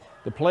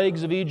The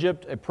plagues of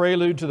Egypt, a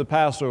prelude to the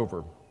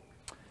Passover.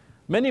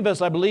 Many of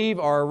us, I believe,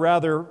 are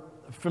rather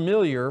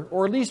familiar,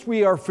 or at least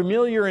we are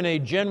familiar in a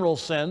general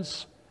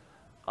sense,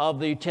 of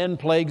the 10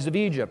 plagues of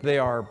Egypt. They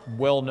are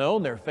well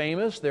known, they're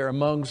famous, they're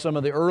among some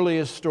of the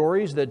earliest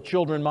stories that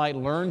children might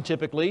learn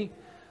typically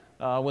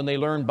when they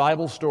learn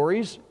Bible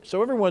stories.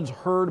 So everyone's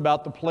heard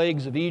about the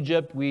plagues of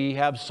Egypt. We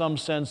have some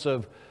sense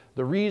of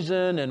the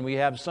reason and we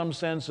have some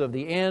sense of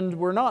the end.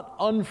 We're not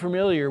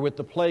unfamiliar with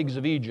the plagues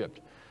of Egypt.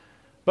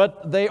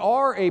 But they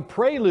are a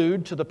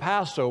prelude to the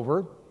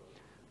Passover.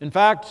 In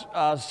fact,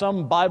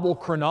 some Bible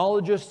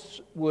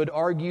chronologists would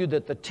argue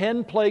that the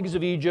 10 plagues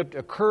of Egypt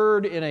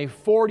occurred in a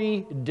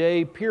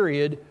 40-day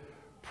period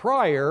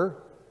prior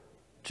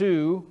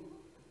to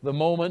the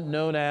moment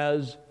known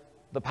as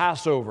the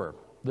Passover,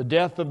 the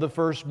death of the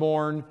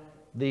firstborn,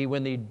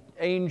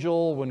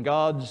 when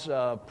God's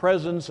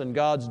presence and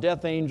God's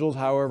death angels,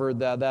 however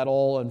that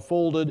all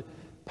unfolded,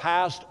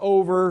 passed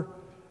over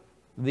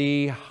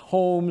the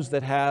homes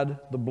that had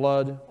the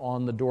blood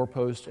on the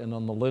doorpost and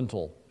on the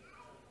lintel.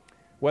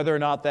 Whether or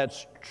not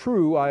that's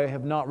true, I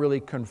have not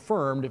really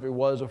confirmed if it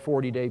was a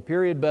 40-day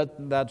period,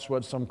 but that's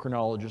what some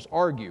chronologists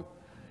argue.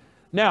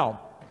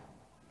 Now,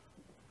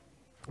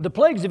 the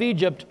plagues of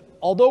Egypt,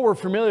 although we're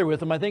familiar with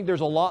them, I think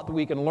there's a lot that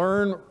we can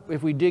learn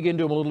if we dig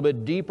into them a little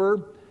bit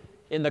deeper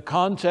in the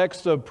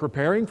context of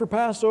preparing for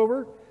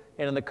Passover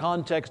and in the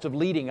context of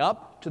leading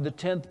up to the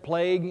 10th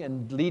plague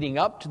and leading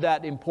up to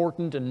that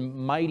important and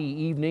mighty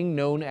evening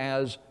known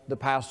as the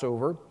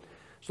Passover.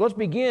 So let's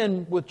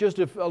begin with just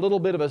a little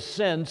bit of a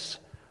sense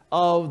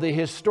of the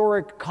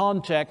historic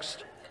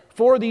context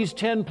for these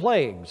 10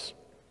 plagues.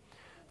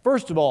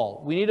 First of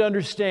all, we need to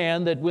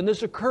understand that when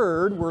this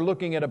occurred, we're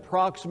looking at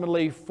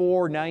approximately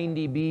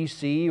 490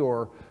 BC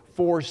or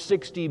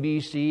 460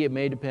 BC. It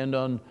may depend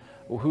on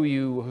who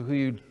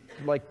you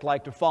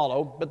like to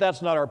follow, but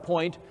that's not our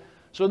point.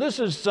 So this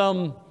is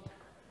some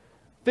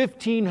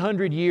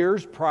 1,500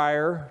 years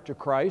prior to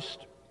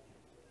Christ,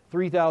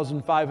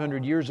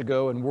 3,500 years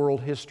ago in world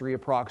history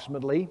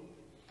approximately.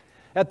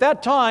 At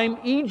that time,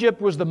 Egypt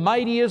was the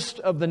mightiest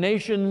of the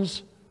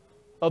nations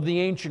of the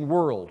ancient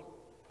world.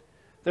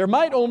 There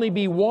might only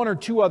be one or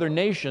two other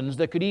nations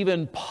that could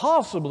even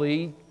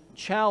possibly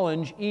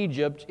challenge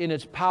Egypt in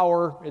its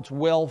power, its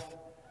wealth,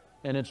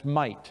 and its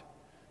might.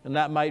 And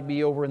that might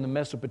be over in the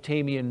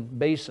Mesopotamian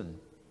basin.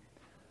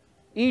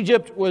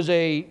 Egypt was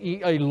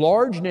a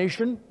large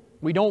nation.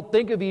 We don't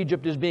think of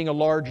Egypt as being a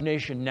large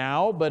nation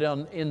now, but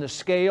in the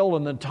scale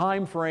and the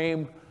time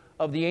frame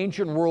of the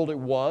ancient world it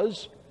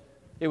was.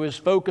 It was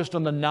focused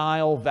on the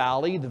Nile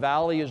Valley. The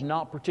valley is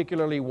not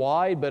particularly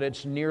wide, but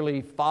it's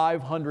nearly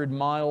 500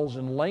 miles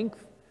in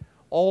length.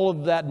 All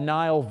of that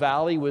Nile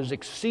Valley was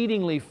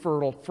exceedingly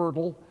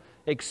fertile,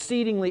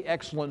 exceedingly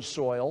excellent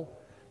soil.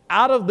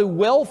 Out of the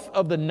wealth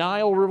of the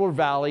Nile River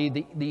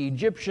Valley, the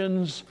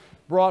Egyptians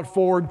brought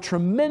forward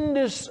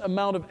tremendous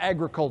amount of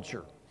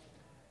agriculture.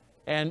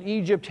 And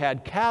Egypt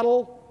had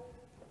cattle,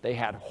 they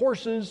had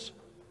horses,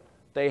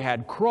 they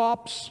had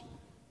crops.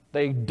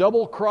 They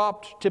double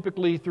cropped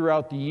typically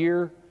throughout the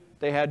year.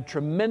 They had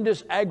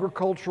tremendous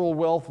agricultural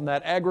wealth, and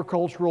that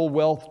agricultural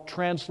wealth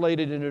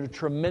translated into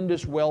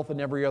tremendous wealth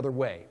in every other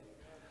way.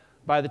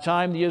 By the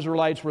time the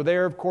Israelites were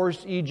there, of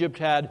course,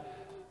 Egypt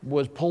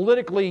was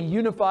politically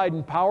unified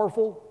and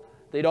powerful.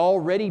 They'd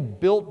already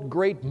built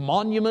great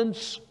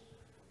monuments,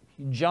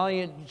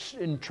 giant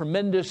and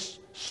tremendous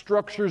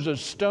structures of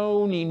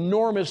stone,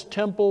 enormous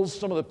temples.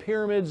 Some of the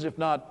pyramids, if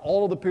not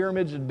all of the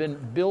pyramids, had been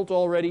built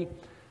already.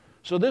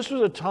 So this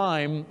was a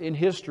time in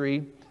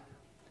history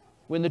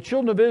when the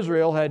children of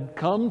Israel had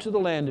come to the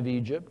land of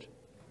Egypt,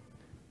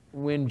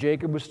 when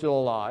Jacob was still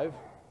alive.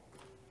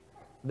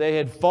 They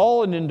had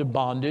fallen into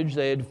bondage,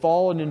 they had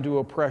fallen into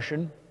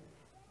oppression,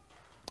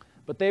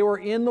 but they were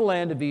in the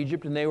land of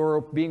Egypt and they were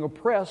being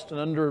oppressed and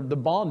under the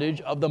bondage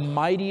of the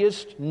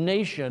mightiest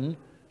nation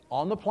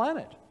on the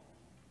planet.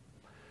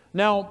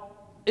 Now,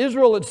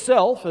 Israel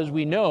itself, as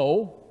we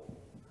know,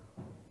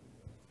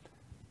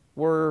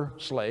 were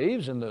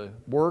slaves, and the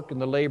work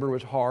and the labor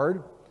was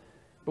hard.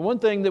 But one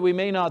thing that we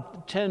may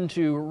not tend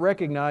to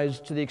recognize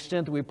to the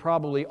extent that we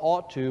probably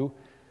ought to,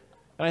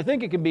 and I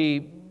think it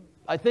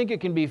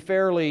can be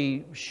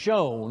fairly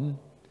shown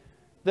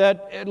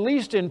that at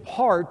least in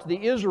part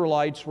the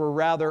Israelites were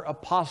rather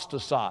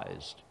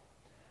apostatized.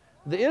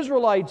 The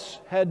Israelites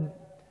had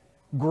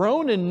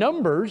grown in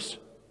numbers,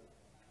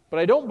 but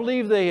I don't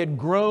believe they had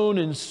grown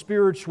in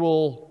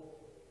spiritual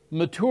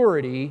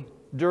maturity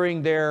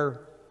during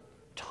their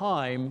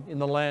time in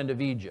the land of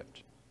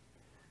Egypt.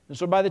 And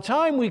so by the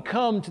time we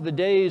come to the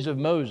days of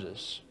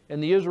Moses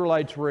and the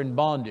Israelites were in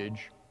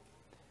bondage,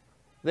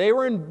 they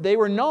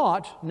were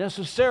not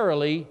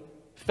necessarily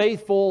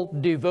faithful,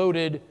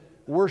 devoted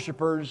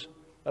worshipers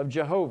of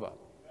Jehovah.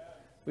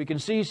 We can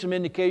see some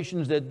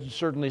indications that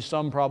certainly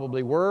some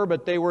probably were,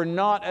 but they were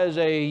not as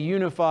a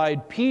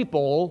unified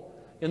people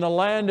in the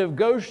land of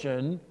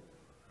Goshen,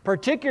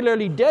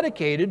 particularly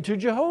dedicated to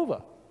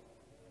Jehovah.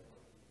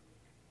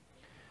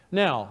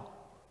 Now,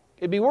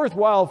 it'd be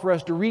worthwhile for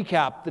us to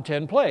recap the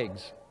 10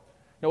 plagues.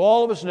 Now,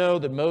 all of us know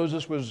that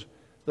Moses was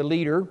the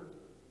leader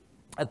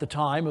at the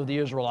time of the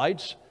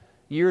Israelites.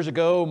 Years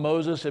ago,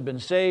 Moses had been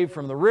saved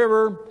from the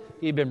river.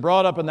 He'd been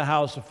brought up in the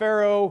house of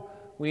Pharaoh.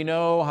 We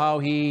know how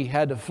he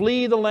had to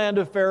flee the land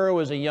of Pharaoh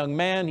as a young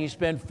man. He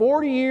spent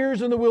 40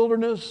 years in the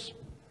wilderness.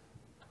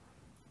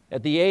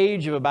 At the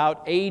age of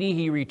about 80,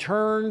 he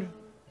returned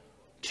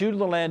to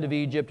the land of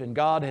Egypt, and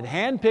God had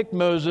handpicked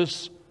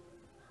Moses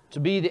to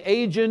be the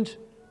agent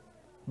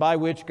by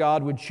which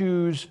God would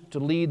choose to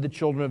lead the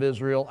children of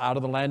Israel out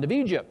of the land of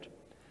Egypt.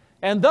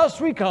 And thus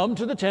we come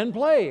to the 10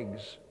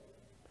 plagues.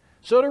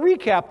 So to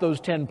recap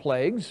those 10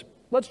 plagues,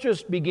 let's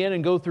just begin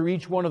and go through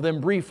each one of them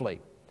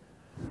briefly.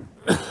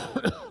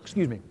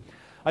 Excuse me.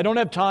 I don't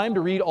have time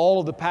to read all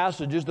of the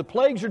passages. The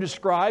plagues are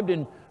described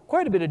in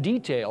quite a bit of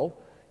detail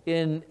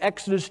in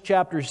Exodus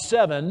chapters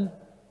 7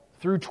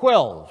 through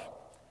 12.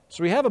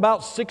 So we have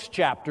about 6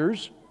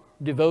 chapters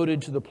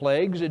devoted to the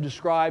plagues. It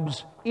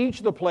describes each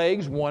of the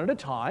plagues one at a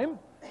time.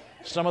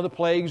 Some of the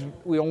plagues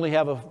we only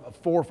have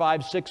 4,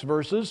 5, 6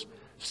 verses.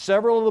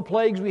 Several of the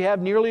plagues we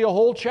have nearly a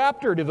whole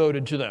chapter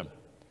devoted to them.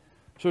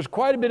 So there's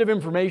quite a bit of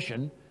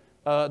information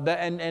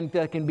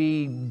that can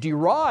be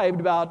derived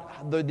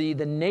about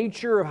the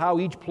nature of how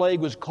each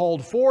plague was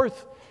called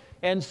forth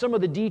and some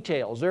of the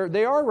details. It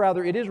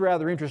is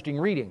rather interesting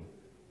reading.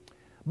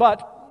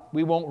 But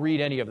we won't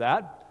read any of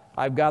that.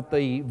 I've got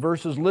the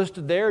verses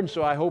listed there, and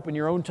so I hope in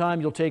your own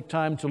time you'll take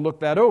time to look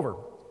that over.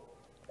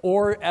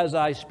 Or as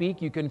I speak,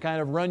 you can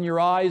kind of run your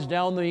eyes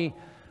down the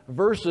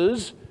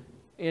verses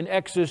in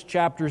Exodus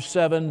chapter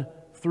 7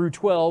 through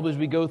 12 as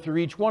we go through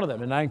each one of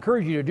them. And I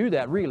encourage you to do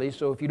that, really.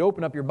 So if you'd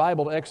open up your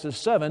Bible to Exodus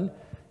 7,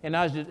 and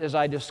as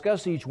I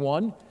discuss each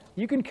one,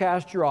 you can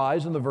cast your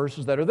eyes on the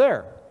verses that are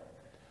there.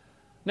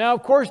 Now,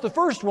 of course, the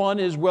first one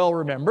is well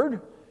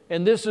remembered,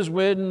 and this is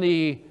when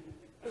the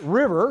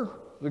river,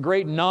 the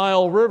great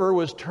Nile River,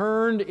 was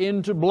turned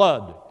into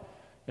blood.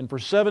 And for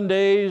 7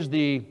 days,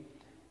 the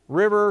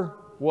river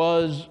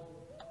was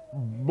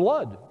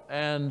blood.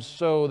 And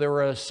so there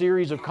were a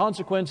series of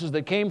consequences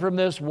that came from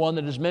this. One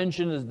that is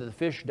mentioned is that the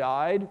fish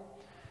died.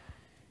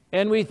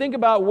 And we think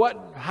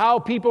about how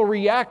people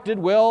reacted.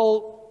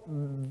 Well,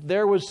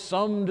 there was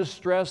some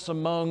distress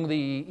among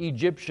the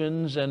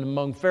Egyptians and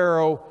among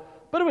Pharaoh,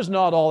 but it was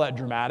not all that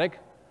dramatic.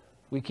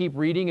 We keep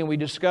reading and we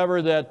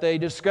discover that they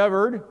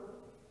discovered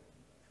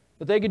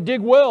that they could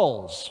dig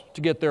wells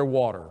to get their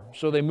water.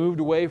 So they moved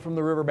away from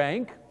the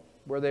riverbank,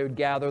 where they would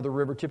gather the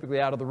river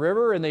typically out of the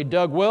river, and they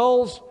dug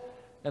wells,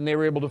 and they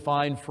were able to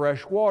find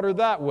fresh water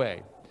that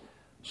way.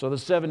 So the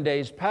 7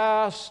 days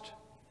passed,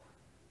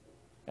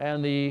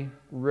 and the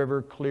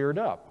river cleared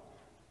up.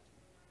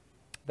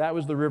 That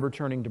was the river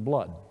turning to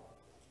blood.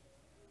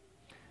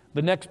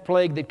 The next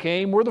plague that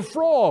came were the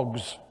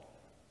frogs.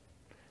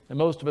 And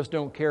most of us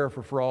don't care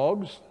for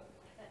frogs.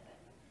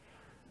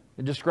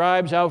 It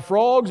describes how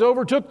frogs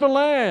overtook the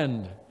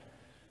land.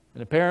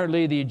 And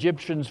apparently the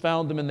Egyptians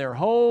found them in their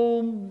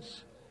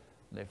homes.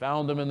 They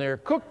found them in their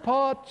cook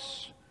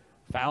pots.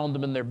 Found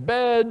them in their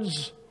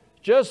beds.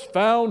 Just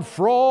found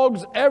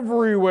frogs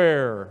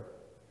everywhere.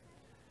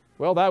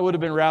 Well, that would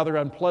have been rather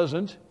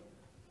unpleasant.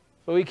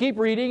 But we keep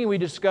reading and we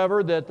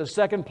discover that the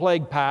second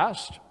plague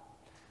passed.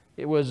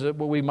 It was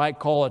what we might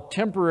call a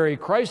temporary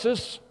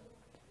crisis.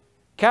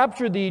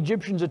 Captured the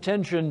Egyptians'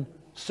 attention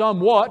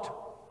somewhat,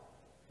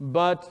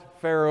 but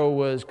Pharaoh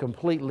was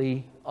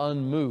completely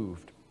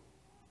unmoved.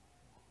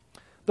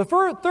 The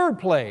third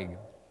plague,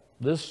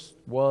 this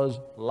was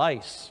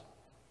lice.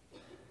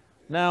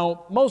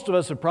 Now, most of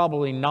us have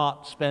probably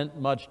not spent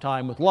much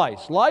time with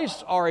lice.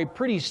 Lice are a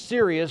pretty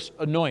serious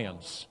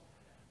annoyance.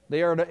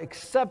 They are an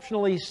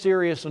exceptionally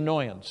serious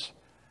annoyance.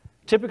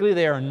 Typically,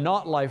 they are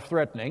not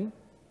life-threatening.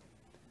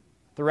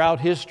 Throughout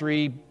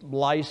history,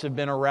 lice have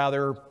been a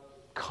rather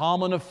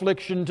common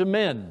affliction to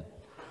men.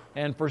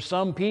 And for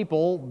some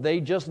people,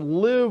 they just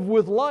live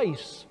with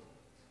lice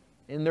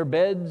in their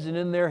beds and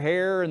in their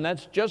hair, and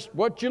that's just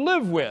what you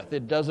live with.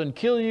 It doesn't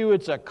kill you.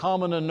 It's a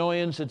common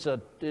annoyance.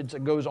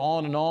 It goes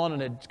on,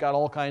 and it's got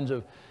all kinds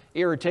of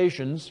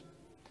irritations.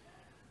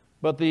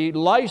 But the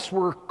lice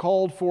were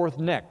called forth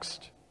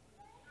next.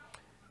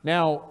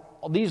 Now,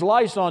 these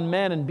lice on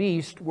man and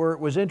beast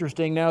was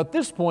interesting. Now, at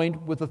this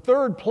point, with the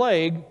third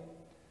plague,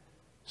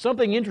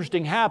 something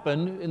interesting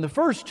happened. In the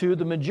first two,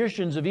 the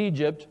magicians of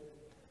Egypt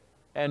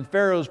and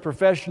Pharaoh's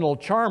professional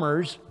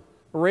charmers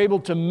were able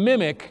to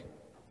mimic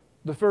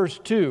the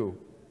first two.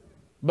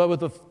 But with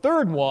the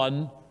third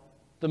one,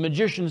 the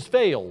magicians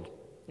failed.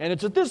 And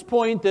it's at this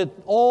point that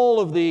all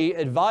of the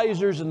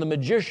advisors and the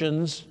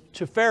magicians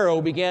to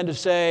Pharaoh began to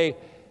say,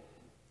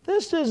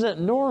 this isn't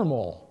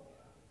normal.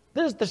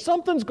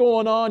 Something's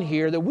going on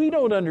here that we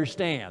don't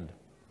understand.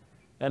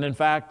 And in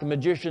fact, the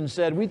magicians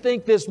said, we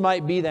think this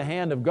might be the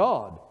hand of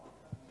God.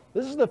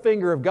 This is the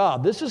finger of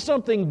God. This is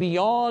something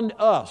beyond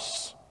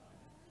us.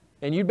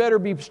 And you'd better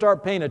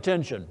start paying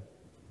attention.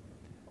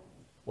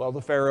 Well,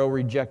 the Pharaoh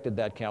rejected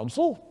that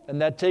counsel,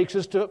 and that takes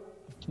us to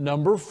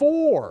number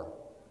 4.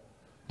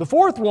 The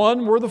fourth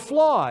one were the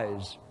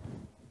flies.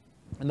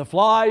 And the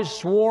flies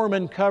swarm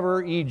and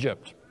cover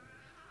Egypt.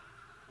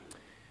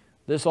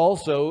 This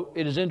also,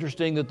 it is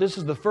interesting that this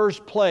is the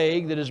first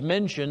plague that is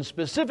mentioned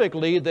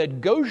specifically that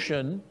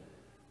Goshen,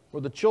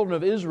 where the children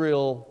of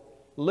Israel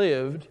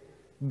lived,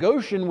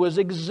 Goshen was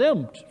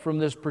exempt from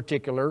this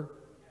particular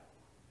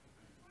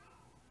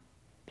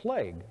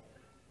plague.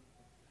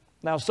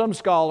 Now, some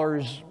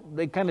scholars,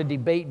 they kind of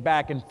debate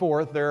back and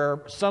forth. There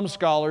are some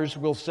scholars who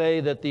will say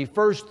that the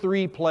first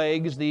 3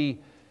 plagues the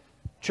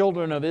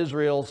children of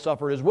Israel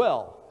suffered as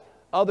well.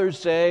 Others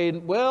say,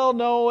 well,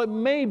 no, it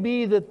may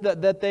be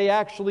that they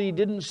actually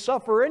didn't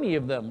suffer any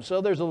of them.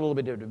 So there's a little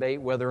bit of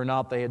debate whether or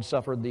not they had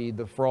suffered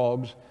the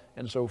frogs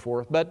and so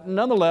forth. But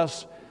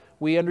nonetheless,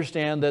 we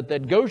understand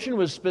that Goshen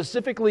was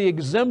specifically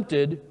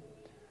exempted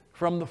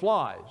from the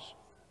flies.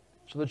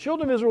 So the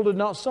children of Israel did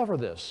not suffer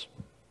this.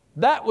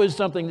 That was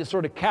something that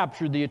sort of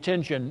captured the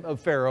attention of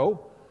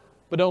Pharaoh,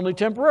 but only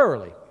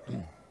temporarily.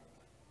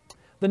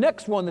 The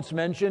next one that's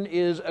mentioned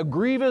is a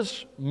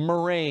grievous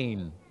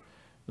murrain.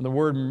 And the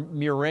word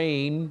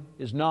murrain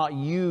is not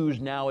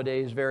used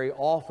nowadays very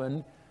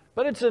often,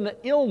 but it's an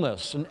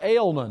illness, an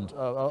ailment,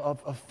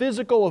 a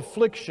physical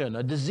affliction,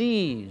 a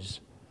disease.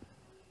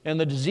 And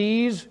the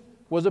disease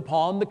was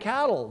upon the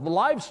cattle, the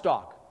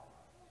livestock.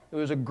 It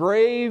was a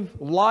grave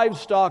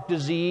livestock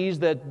disease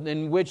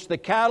in which the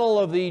cattle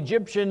of the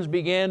Egyptians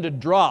began to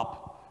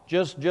drop,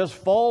 just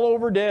fall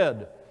over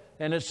dead.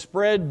 And it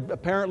spread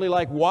apparently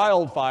like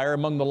wildfire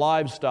among the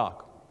livestock.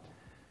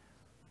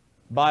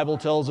 The Bible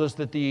tells us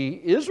that the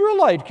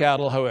Israelite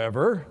cattle,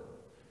 however,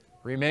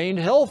 remained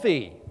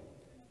healthy.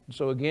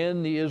 So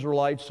again, the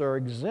Israelites are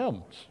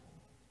exempt.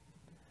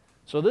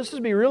 So this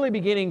is really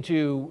beginning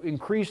to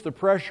increase the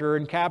pressure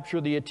and capture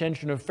the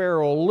attention of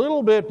Pharaoh a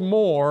little bit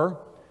more.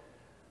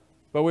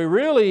 But we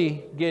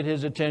really get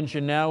his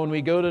attention now when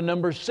we go to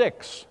number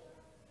 6.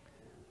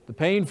 The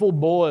painful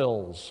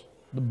boils,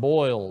 the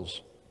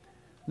boils.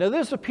 Now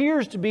this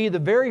appears to be the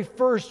very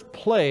first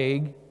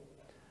plague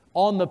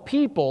on the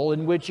people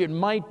in which it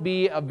might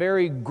be a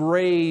very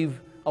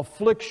grave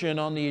affliction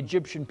on the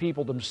Egyptian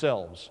people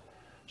themselves.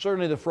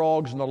 Certainly the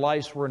frogs and the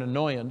lice were an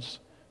annoyance,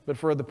 but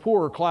for the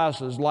poorer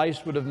classes,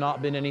 lice would have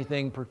not been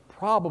anything,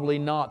 probably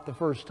not the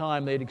first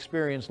time they'd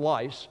experienced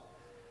lice.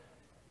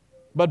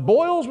 But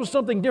boils was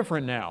something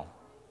different now.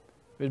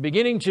 It was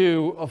beginning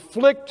to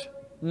afflict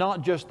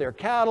not just their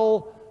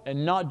cattle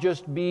and not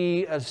just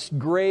be a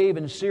grave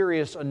and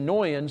serious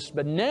annoyance,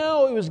 but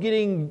now it was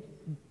getting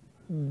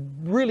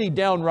really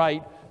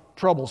downright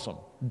troublesome,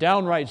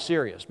 downright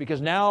serious,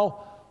 because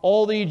now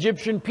all the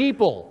Egyptian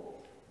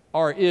people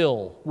are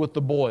ill with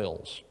the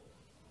boils.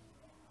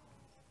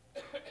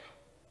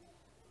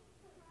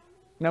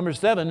 Number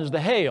 7 is the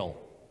hail.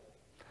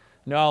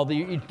 Now,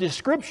 the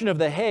description of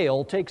the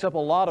hail takes up a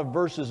lot of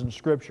verses in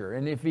Scripture,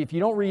 and if you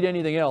don't read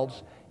anything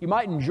else, you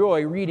might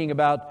enjoy reading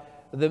about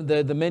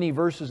the many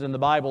verses in the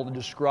Bible that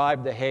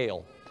describe the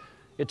hail.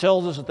 It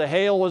tells us that the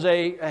hail was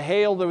a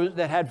hail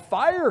that had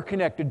fire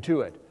connected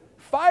to it.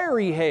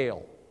 Fiery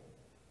hail.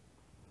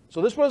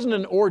 So this wasn't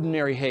an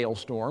ordinary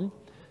hailstorm.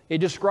 It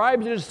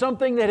describes it as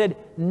something that had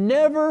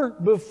never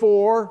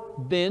before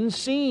been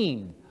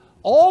seen.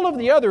 All of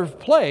the other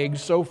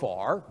plagues so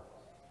far,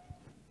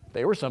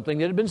 they were something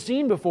that had been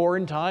seen before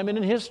in time and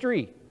in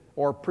history.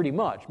 Or pretty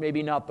much.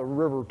 Maybe not the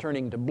river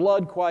turning to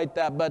blood quite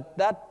that, but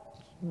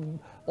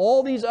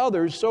all these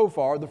others so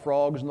far, the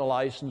frogs and the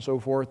lice and so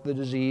forth, the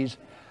disease,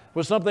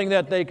 was something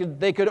that they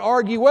could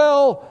argue,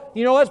 well,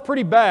 that's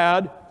pretty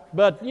bad,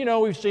 but,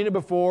 we've seen it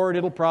before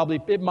and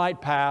it might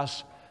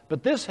pass.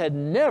 But this had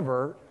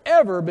never,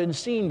 ever been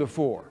seen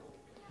before.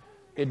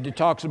 It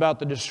talks about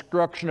the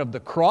destruction of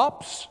the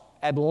crops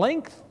at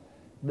length,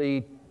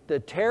 the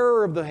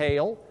terror of the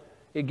hail.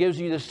 It gives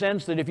you the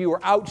sense that if you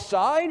were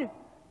outside,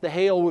 the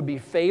hail would be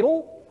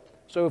fatal.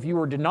 So if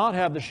you did not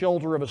have the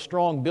shelter of a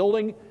strong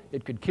building,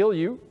 it could kill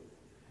you.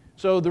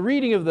 So the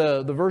reading of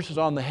the verses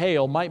on the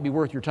hail might be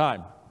worth your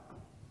time.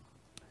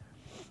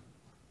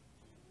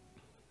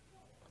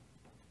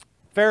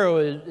 Pharaoh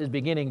is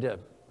beginning to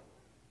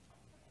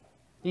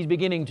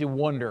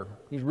wonder.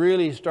 He's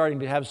really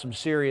starting to have some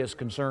serious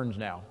concerns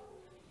now.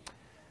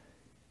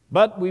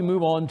 But we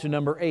move on to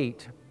number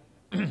 8,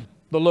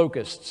 the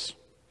locusts.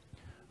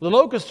 The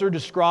locusts are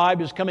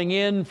described as coming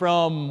in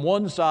from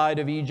one side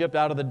of Egypt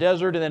out of the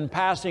desert and then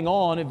passing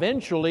on.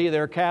 Eventually,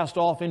 they're cast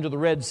off into the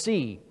Red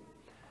Sea.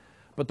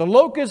 But the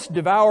locusts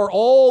devour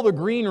all the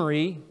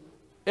greenery,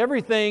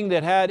 everything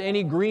that had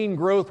any green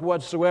growth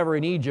whatsoever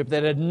in Egypt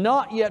that had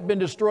not yet been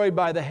destroyed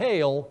by the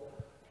hail.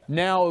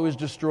 Now it was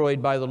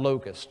destroyed by the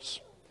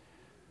locusts.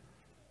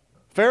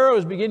 Pharaoh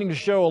is beginning to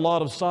show a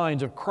lot of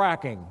signs of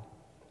cracking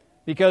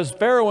because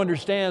Pharaoh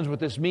understands what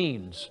this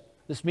means.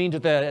 This means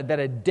that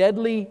a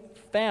deadly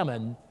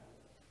famine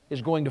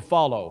is going to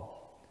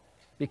follow,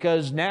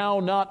 because now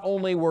not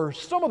only were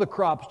some of the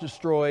crops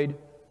destroyed,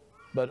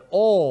 but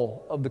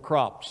all of the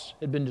crops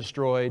had been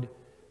destroyed,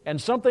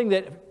 and something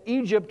that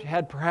Egypt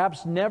had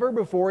perhaps never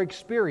before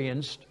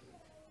experienced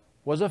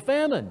was a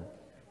famine.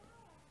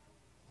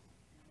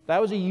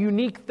 That was a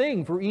unique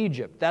thing for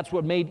Egypt. That's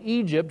what made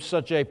Egypt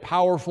such a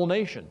powerful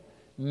nation.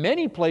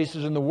 Many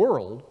places in the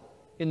world,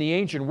 in the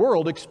ancient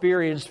world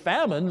experienced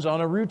famines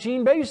on a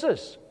routine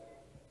basis.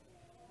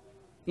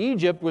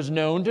 Egypt was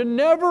known to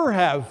never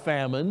have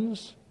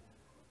famines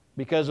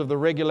because of the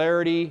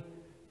regularity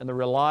and the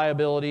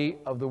reliability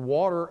of the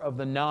water of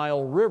the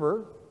Nile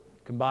River.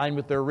 Combined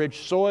with their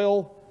rich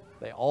soil,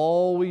 they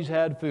always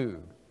had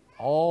food.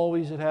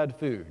 Always had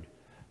food.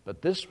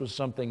 But this was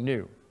something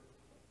new.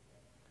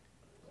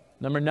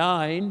 Number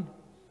 9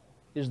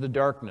 is the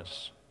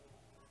darkness.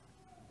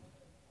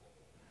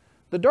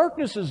 The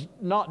darkness is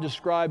not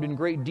described in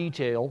great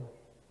detail,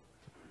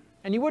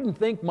 and you wouldn't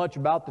think much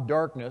about the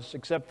darkness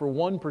except for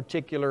one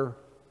particular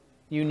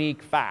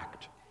unique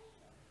fact.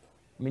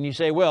 I mean, you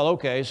say, well,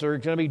 okay, so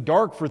it's going to be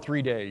dark for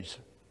 3 days.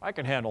 I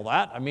can handle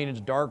that. I mean,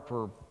 it's dark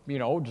for,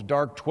 it's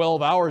dark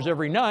 12 hours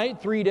every night.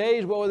 3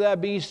 days, what would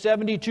that be?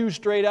 72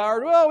 straight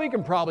hours? Well, we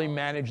can probably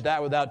manage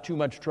that without too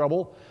much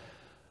trouble.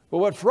 But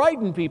what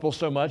frightened people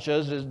so much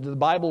is the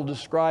Bible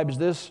describes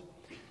this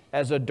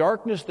as a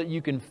darkness that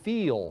you can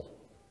feel.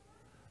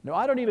 Now,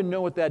 I don't even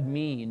know what that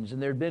means,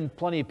 and there have been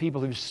plenty of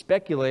people who've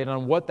speculated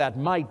on what that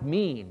might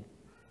mean.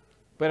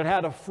 But it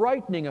had a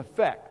frightening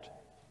effect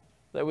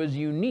that was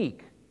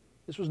unique.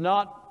 This was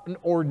not an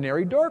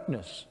ordinary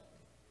darkness.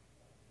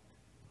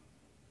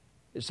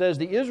 It says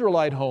the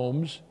Israelite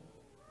homes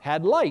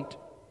had light.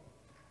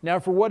 Now,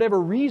 for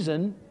whatever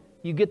reason,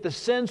 you get the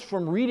sense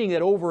from reading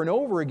it over and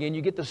over again,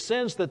 you get the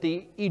sense that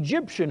the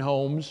Egyptian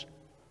homes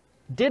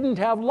didn't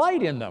have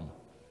light in them.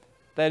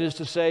 That is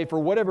to say, for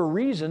whatever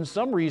reason,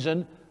 some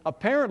reason,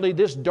 apparently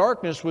this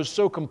darkness was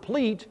so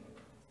complete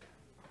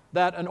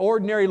that an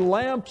ordinary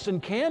lamps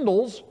and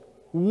candles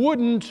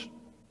wouldn't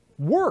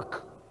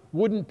work,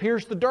 wouldn't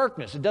pierce the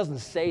darkness. It doesn't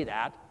say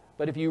that,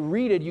 but if you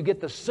read it, you get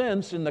the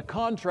sense in the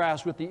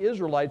contrast with the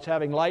Israelites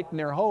having light in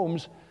their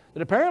homes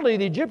that apparently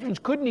the Egyptians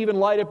couldn't even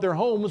light up their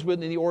homes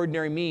with the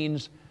ordinary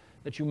means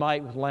that you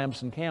might with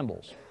lamps and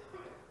candles.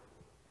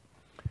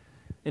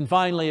 And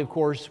finally, of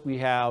course, we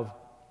have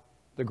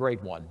the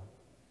great one,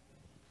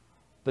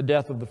 the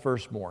death of the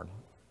firstborn.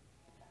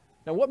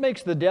 Now, what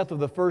makes the death of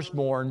the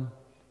firstborn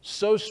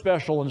so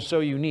special and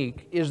so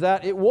unique is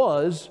that it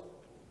was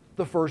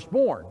the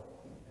firstborn.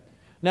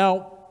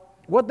 Now,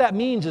 what that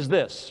means is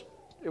this.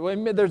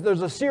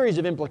 There's a series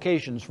of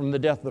implications from the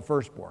death of the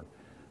firstborn.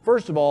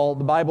 First of all,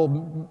 the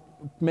Bible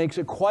makes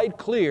it quite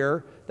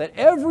clear that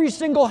every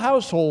single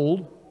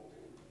household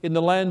in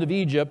the land of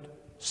Egypt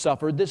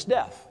suffered this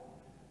death.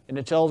 And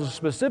it tells us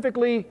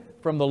specifically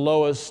from the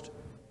lowest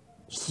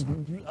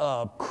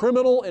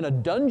criminal in a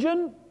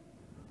dungeon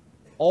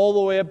all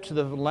the way up to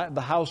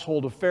the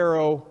household of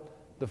Pharaoh,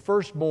 the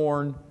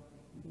firstborn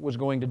was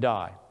going to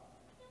die.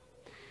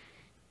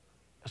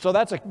 So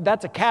that's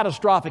a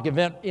catastrophic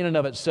event in and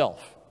of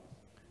itself.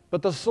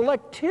 But the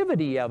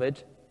selectivity of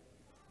it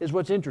is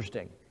what's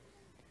interesting.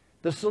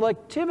 The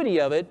selectivity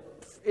of it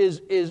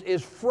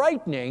is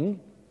frightening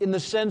in the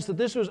sense that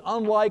this was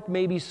unlike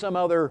maybe some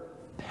other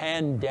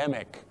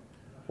pandemic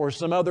or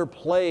some other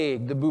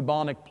plague, the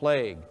bubonic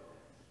plague.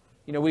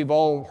 We've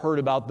all heard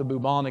about the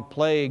bubonic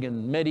plague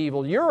in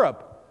medieval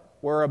Europe,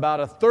 where about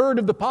a third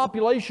of the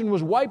population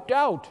was wiped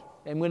out.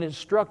 And when it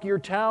struck your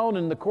town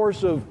in the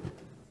course of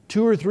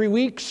 2 or 3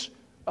 weeks,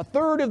 a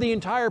third of the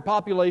entire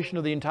population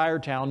of the entire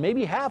town,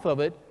 maybe half of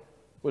it,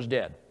 was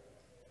dead.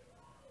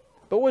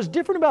 But what's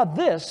different about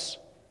this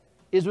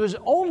is it was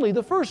only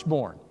the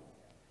firstborn.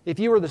 If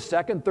you were the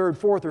second, third,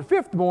 fourth, or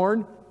fifth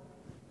born,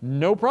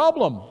 no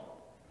problem.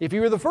 If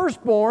you were the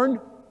firstborn,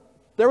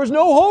 there was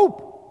no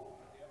hope.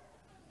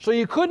 So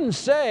you couldn't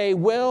say,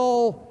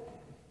 well,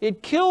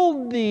 it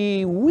killed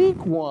the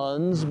weak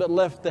ones but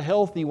left the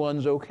healthy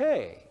ones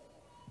okay.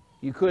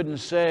 You couldn't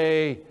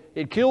say,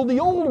 it killed the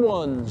old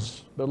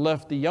ones but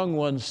left the young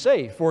ones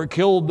safe. Or it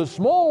killed the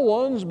small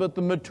ones but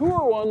the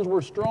mature ones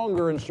were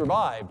stronger and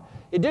survived.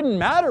 It didn't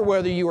matter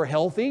whether you were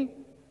healthy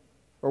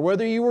or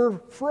whether you were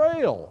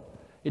frail.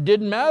 It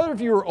didn't matter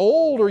if you were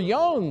old or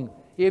young.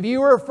 If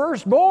you were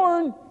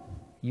firstborn,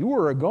 you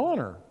were a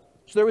goner.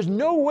 So there was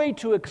no way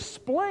to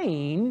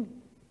explain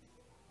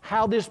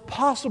how this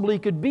possibly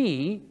could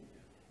be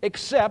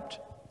except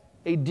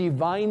a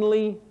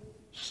divinely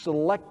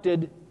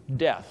selected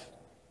death.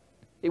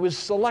 It was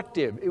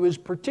selective. It was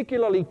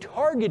particularly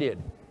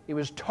targeted. It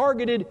was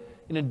targeted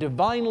in a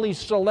divinely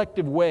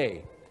selective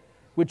way,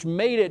 which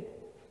made it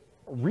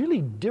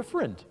really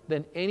different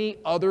than any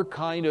other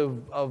kind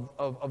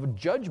of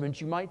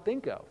judgment you might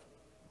think of.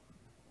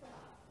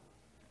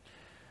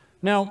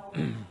 Now,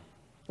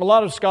 a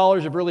lot of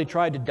scholars have really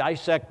tried to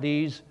dissect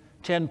these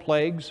 10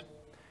 plagues.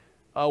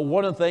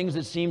 One of the things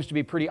that seems to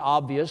be pretty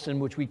obvious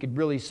and which we could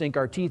really sink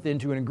our teeth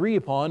into and agree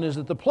upon is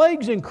that the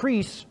plagues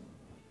increase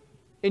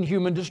in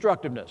human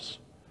destructiveness.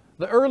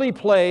 The early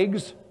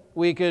plagues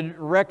we could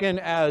reckon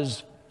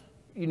as,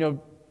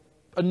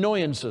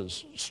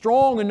 annoyances,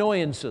 strong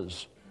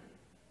annoyances,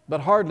 but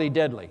hardly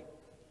deadly.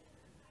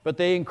 But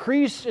they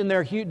increase in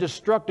their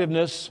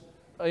destructiveness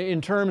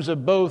in terms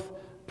of both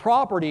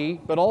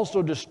property, but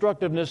also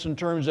destructiveness in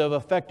terms of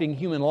affecting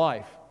human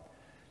life,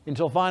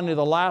 until finally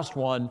the last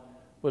one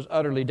was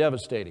utterly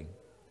devastating.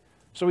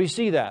 So we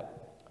see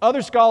that.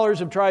 Other scholars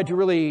have tried to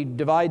really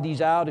divide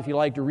these out. If you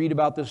like to read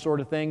about this sort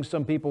of thing,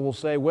 some people will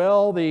say,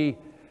 well, the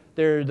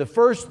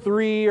first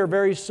three are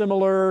very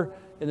similar,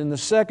 and then the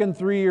second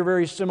three are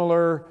very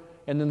similar,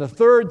 and then the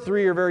third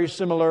three are very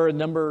similar,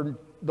 and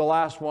the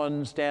last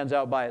one stands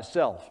out by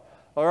itself.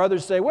 Or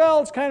others say, well,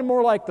 it's kind of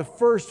more like the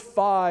first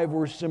five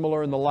were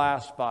similar and the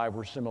last five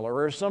were similar.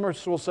 Or some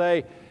will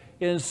say,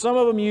 and some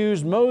of them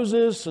used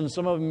Moses and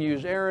some of them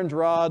used Aaron's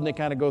rod, and they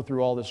kind of go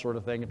through all this sort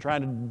of thing and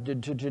trying to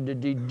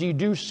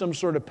deduce some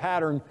sort of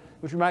pattern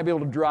which we might be able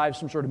to derive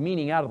some sort of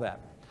meaning out of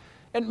that.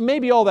 And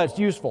maybe all that's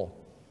useful.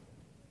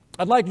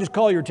 I'd like to just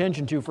call your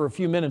attention to, for a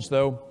few minutes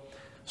though,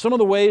 some of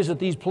the ways that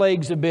these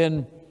plagues have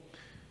been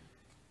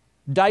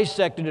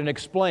dissected and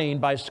explained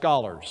by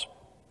scholars.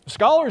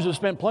 Scholars have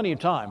spent plenty of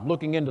time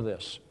looking into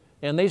this,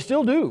 and they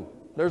still do.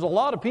 There's a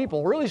lot of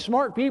people, really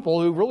smart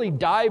people, who really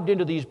dived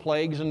into these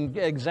plagues and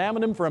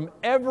examined them from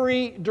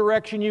every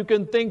direction you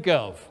can think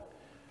of.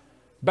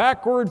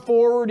 Backward,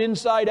 forward,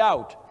 inside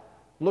out.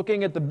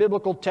 Looking at the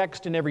biblical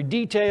text in every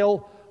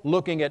detail,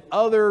 looking at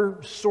other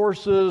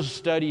sources,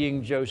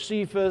 studying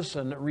Josephus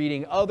and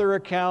reading other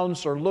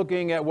accounts, or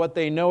looking at what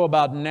they know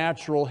about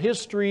natural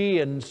history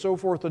and so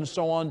forth and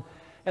so on.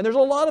 And there's a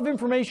lot of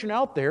information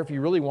out there if you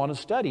really want to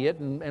study it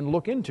and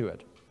look into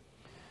it.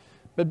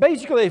 But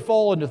basically they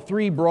fall into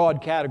three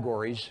broad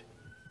categories.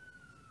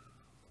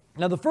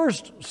 Now the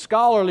first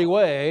scholarly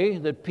way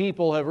that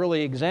people have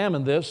really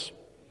examined this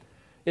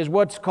is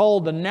what's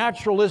called the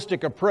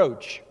naturalistic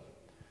approach.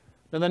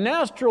 Now the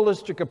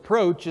naturalistic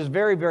approach is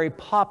very, very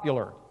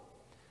popular,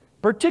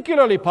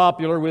 particularly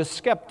popular with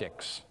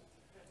skeptics.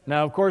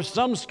 Now, of course,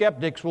 some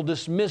skeptics will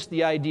dismiss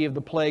the idea of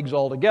the plagues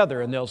altogether,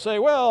 and they'll say,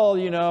 well,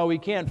 you know, we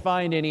can't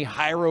find any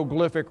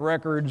hieroglyphic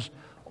records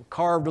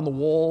carved on the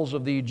walls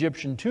of the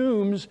Egyptian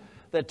tombs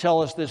that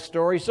tell us this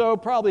story, so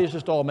probably it's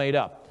just all made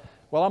up.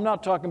 Well, I'm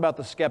not talking about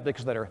the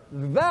skeptics that are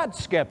that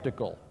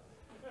skeptical.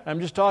 I'm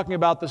just talking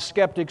about the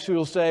skeptics who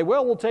will say,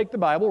 well, we'll take the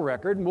Bible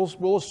record and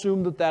we'll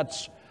assume that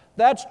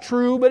that's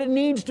true, but it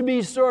needs to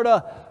be sort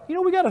of, you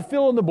know, we got to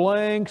fill in the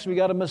blanks, we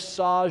got to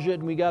massage it,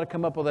 and we got to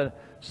come up with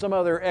some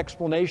other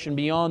explanation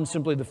beyond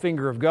simply the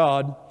finger of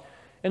God.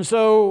 And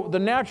so the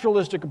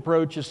naturalistic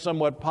approach is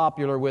somewhat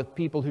popular with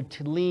people who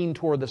lean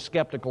toward the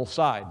skeptical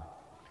side.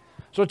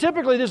 So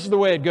typically this is the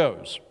way it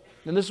goes.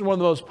 And this is one of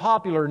the most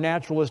popular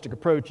naturalistic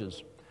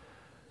approaches.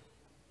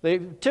 They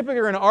typically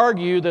are going to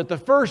argue that the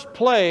first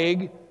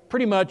plague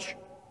pretty much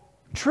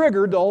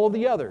triggered all of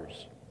the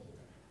others.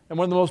 And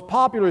one of the most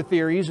popular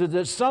theories is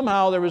that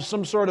somehow there was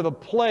some sort of a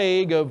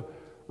plague of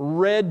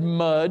red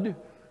mud.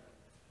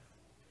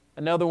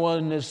 Another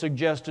one has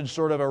suggested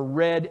sort of a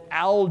red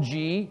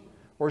algae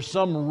or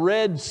some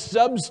red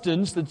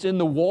substance that's in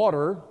the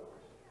water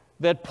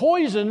that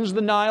poisons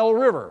the Nile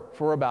River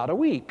for about a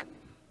week.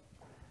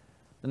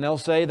 And they'll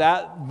say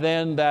that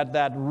then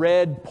that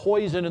red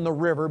poison in the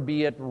river,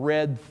 be it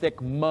red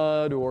thick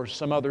mud or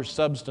some other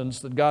substance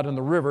that got in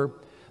the river,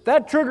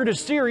 that triggered a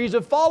series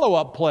of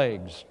follow-up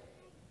plagues.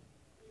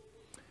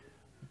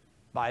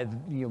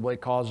 It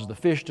causes the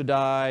fish to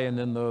die, and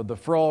then the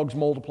frogs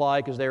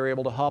multiply because they're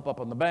able to hop up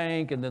on the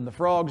bank, and then the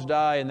frogs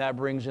die, and that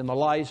brings in the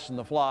lice and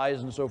the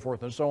flies and so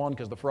forth and so on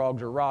because the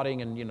frogs are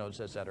rotting and,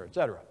 et cetera, et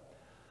cetera.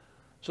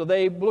 So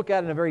they look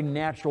at it in a very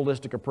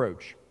naturalistic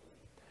approach.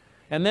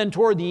 And then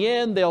toward the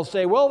end, they'll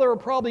say, well, there are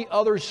probably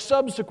other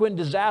subsequent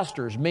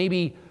disasters,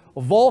 maybe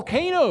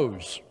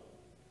volcanoes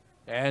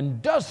and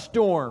dust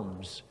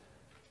storms,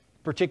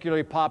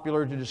 particularly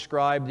popular to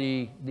describe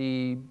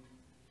the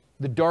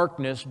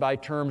darkness by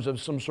terms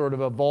of some sort of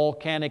a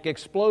volcanic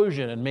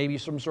explosion, and maybe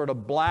some sort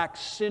of black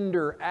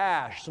cinder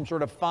ash, some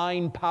sort of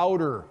fine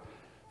powder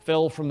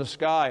fell from the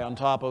sky on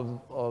top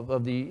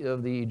of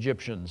the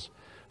Egyptians,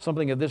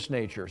 something of this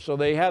nature. So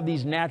they have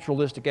these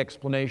naturalistic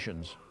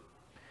explanations.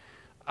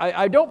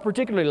 I don't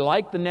particularly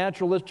like the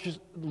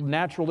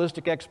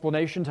naturalistic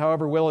explanations,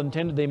 however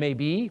well-intended they may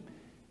be.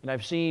 And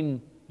I've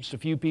seen just a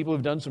few people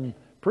who've done some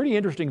pretty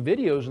interesting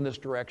videos in this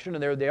direction,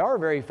 and they are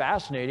very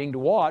fascinating to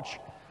watch,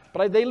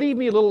 but they leave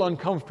me a little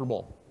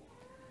uncomfortable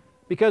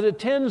because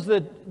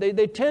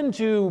they tend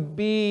to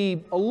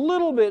be a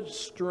little bit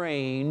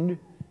strained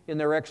in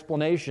their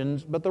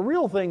explanations, but the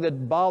real thing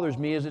that bothers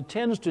me is it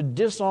tends to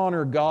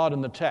dishonor God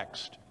in the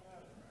text.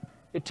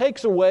 It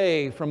takes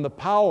away from the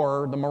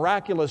power, the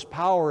miraculous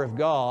power of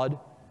God,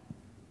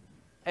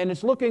 and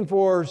it's looking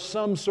for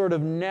some sort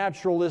of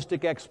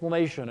naturalistic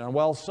explanation. And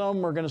while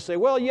some are going to say,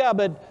 well, yeah,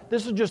 but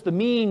this is just the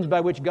means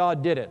by which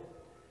God did it.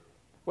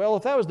 Well,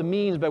 if that was the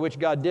means by which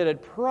God did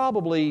it,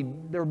 probably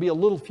there would be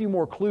a few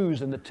more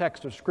clues in the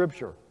text of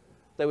Scripture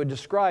that would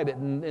describe it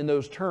in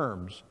those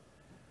terms.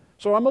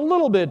 So I'm a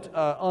little bit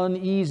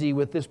uneasy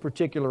with this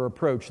particular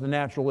approach, the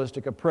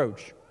naturalistic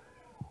approach.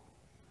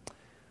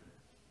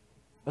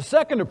 A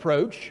second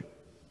approach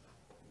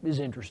is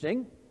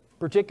interesting,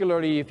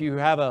 particularly if you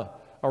have a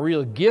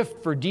real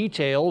gift for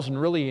details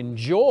and really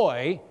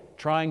enjoy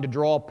trying to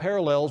draw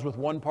parallels with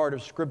one part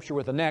of Scripture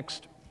with the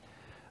next.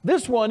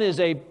 This one is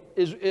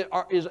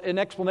an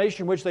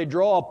explanation in which they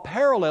draw a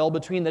parallel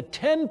between the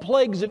 10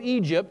 plagues of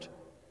Egypt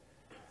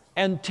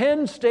and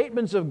 10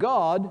 statements of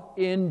God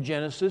in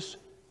Genesis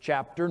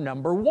chapter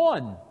number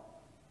 1.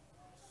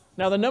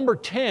 Now, the number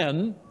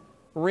 10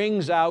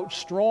 rings out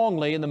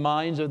strongly in the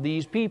minds of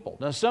these people.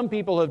 Now, some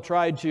people have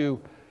tried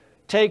to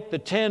take the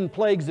 10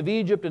 plagues of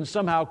Egypt and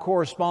somehow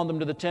correspond them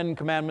to the 10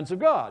 commandments of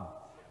God.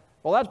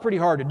 Well, that's pretty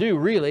hard to do,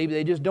 really.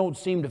 They just don't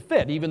seem to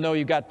fit, even though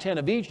you've got 10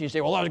 of each, and you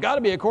say, well, there's got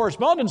to be a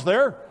correspondence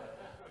there.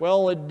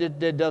 Well,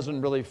 it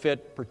doesn't really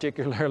fit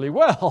particularly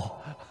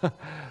well.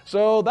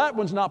 So that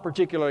one's not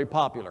particularly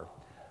popular.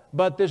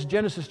 But this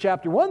Genesis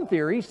chapter 1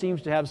 theory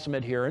seems to have some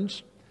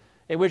adherents,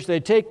 in which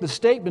they take the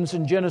statements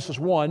in Genesis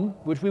 1,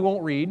 which we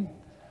won't read.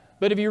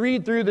 But if you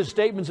read through the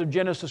statements of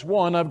Genesis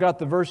 1, I've got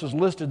the verses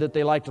listed that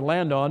they like to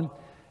land on.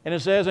 And it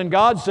says, and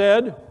God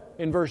said,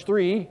 in verse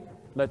 3,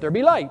 let there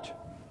be light.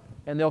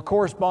 And they'll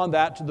correspond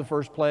that to the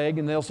first plague,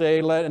 and they'll say,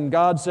 and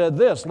God said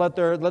this,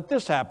 let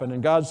this happen.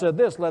 And God said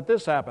this, let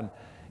this happen.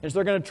 And so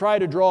they're going to try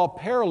to draw a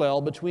parallel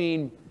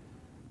between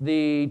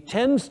the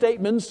 10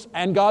 statements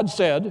and God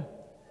said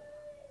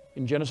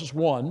in Genesis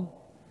 1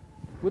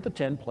 with the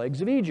 10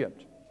 plagues of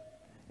Egypt.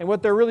 And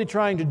what they're really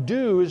trying to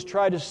do is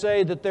try to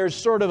say that there's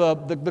sort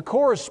of the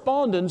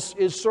correspondence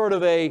is sort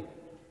of a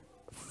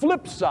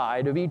flip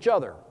side of each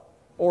other,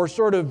 or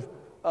sort of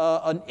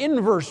an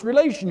inverse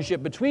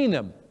relationship between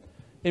them,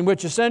 in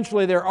which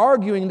essentially they're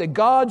arguing that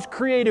God's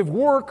creative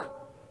work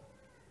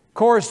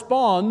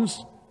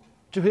corresponds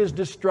to His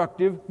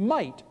destructive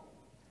might.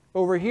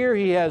 Over here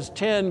He has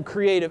 10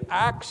 creative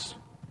acts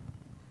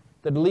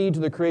that lead to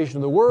the creation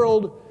of the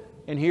world,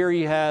 and here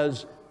He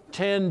has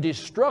 10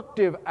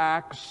 destructive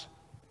acts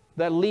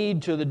that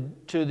lead to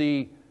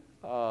the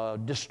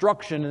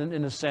destruction,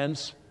 in a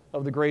sense,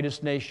 of the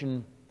greatest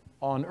nation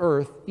on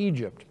earth,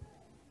 Egypt.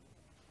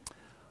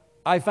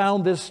 I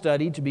found this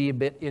study to be a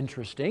bit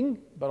interesting,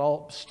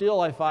 but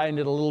still I find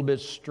it a little bit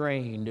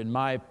strained. In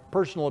my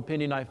personal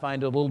opinion, I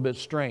find it a little bit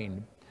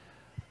strained.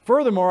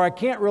 Furthermore, I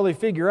can't really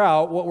figure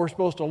out what we're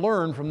supposed to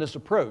learn from this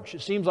approach.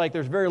 It seems like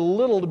there's very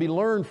little to be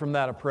learned from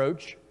that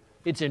approach.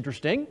 It's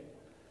interesting.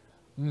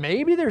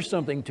 Maybe there's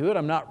something to it.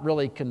 I'm not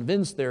really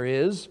convinced there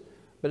is,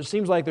 but it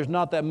seems like there's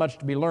not that much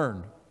to be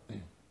learned.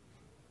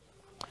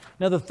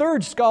 Now, the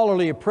third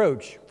scholarly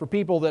approach for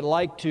people that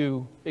like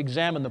to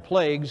examine the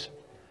plagues,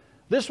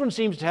 this one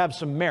seems to have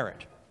some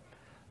merit.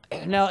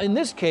 Now, in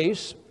this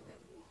case,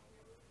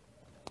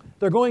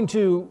 they're going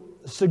to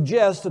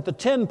suggest that the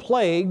 10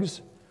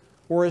 plagues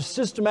were a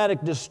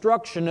systematic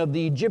destruction of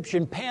the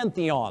Egyptian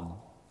pantheon.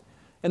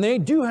 And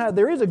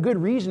there is a good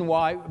reason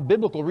why,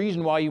 biblical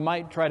reason why you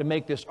might try to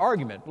make this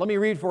argument. Let me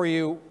read for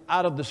you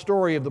out of the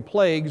story of the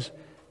plagues,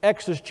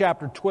 Exodus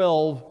chapter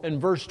 12 and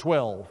verse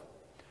 12.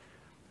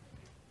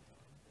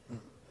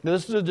 Now,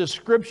 this is a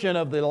description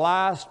of the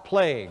last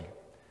plague.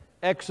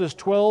 Exodus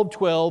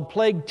 12:12,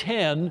 plague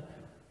 10,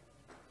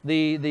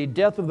 the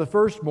death of the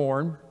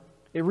firstborn.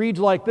 It reads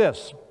like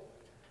this: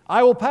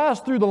 I will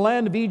pass through the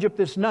land of Egypt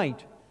this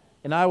night,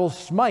 and I will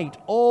smite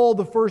all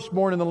the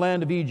firstborn in the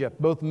land of Egypt,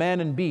 both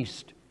man and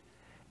beast.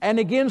 And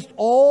against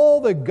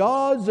all the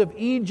gods of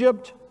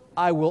Egypt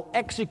I will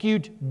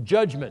execute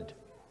judgment.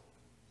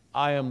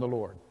 I am the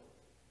Lord.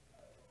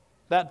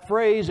 That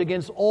phrase,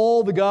 against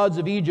all the gods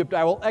of Egypt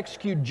I will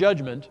execute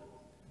judgment,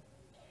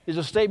 is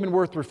a statement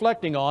worth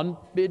reflecting on.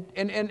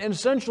 And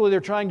essentially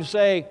they're trying to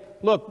say,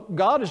 look,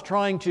 God is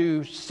trying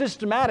to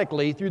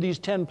systematically, through these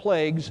 10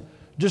 plagues,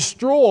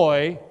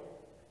 destroy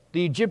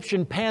the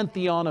Egyptian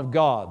pantheon of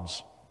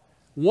gods.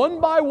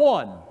 One by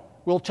one,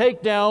 we'll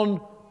take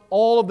down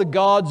all of the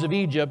gods of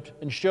Egypt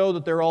and show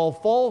that they're all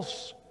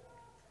false,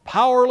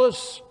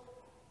 powerless,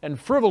 and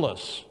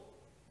frivolous,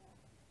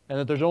 and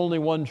that there's only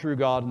one true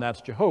God, and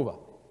that's Jehovah.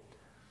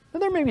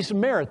 And there may be some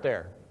merit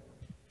there.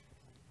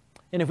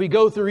 And if we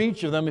go through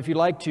each of them, if you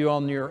like to,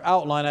 on your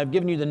outline, I've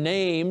given you the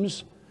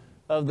names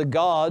of the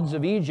gods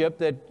of Egypt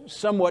that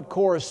somewhat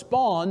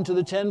correspond to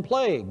the 10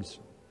 plagues.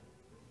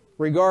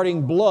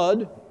 Regarding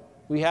blood,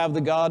 we have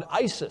the god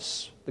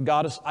Isis. The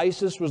goddess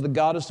Isis was the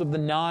goddess of the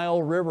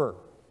Nile River.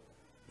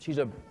 She's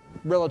a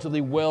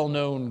relatively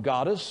well-known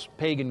goddess,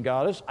 pagan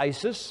goddess,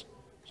 Isis.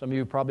 Some of you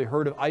have probably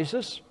heard of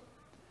Isis.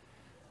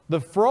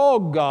 The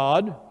frog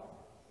god,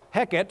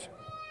 Heket,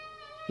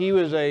 he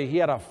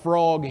had a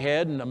frog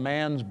head and a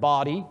man's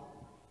body.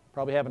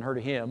 Probably haven't heard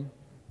of him.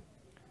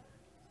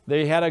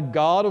 They had a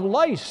god of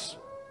lice,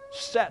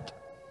 Set.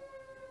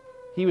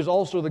 He was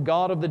also the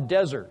god of the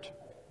desert.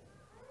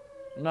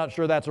 I'm not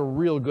sure that's a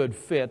real good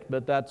fit,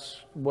 but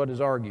that's what is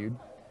argued.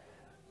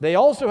 They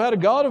also had a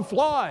god of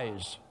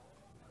flies,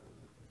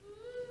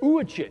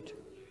 Uachit,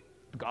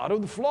 god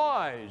of the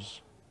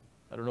flies.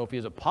 I don't know if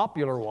he's a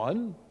popular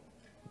one,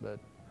 but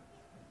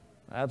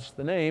that's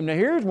the name. Now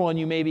here's one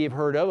you maybe have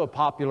heard of, a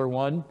popular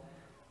one,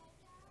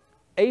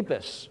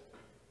 Apis.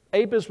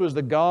 Apis was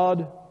the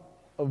god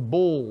of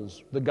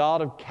bulls, the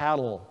god of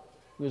cattle.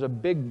 He was a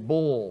big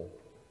bull,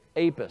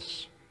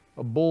 Apis,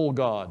 a bull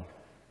god.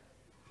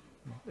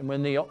 And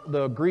when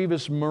the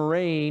grievous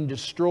murrain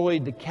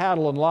destroyed the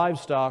cattle and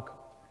livestock,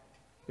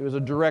 it was a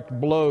direct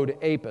blow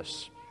to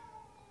Apis.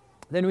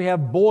 Then we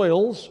have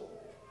boils.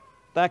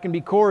 That can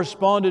be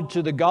corresponded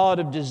to the god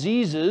of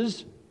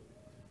diseases,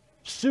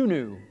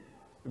 Sunu,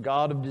 the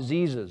god of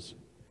diseases.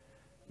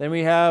 Then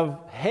we have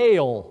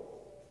hail,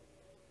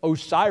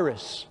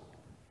 Osiris.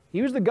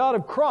 He was the god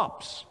of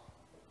crops.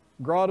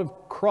 God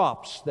of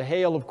crops. The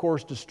hail, of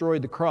course,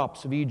 destroyed the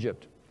crops of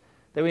Egypt.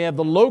 Then we have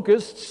the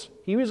locusts.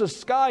 He was a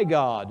sky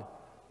god,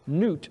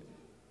 Nut.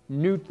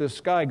 Nut, the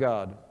sky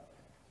god.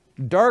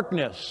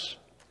 Darkness.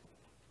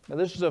 Now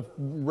this is a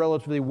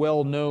relatively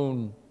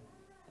well-known,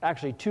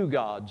 actually two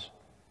gods,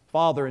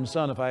 Father and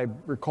Son, if I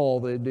recall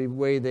the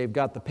way they've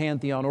got the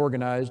pantheon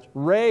organized.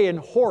 Re and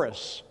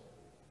Horus,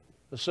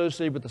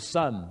 associated with the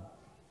sun.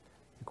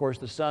 Of course,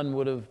 the sun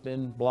would have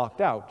been blocked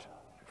out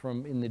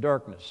from in the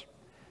darkness.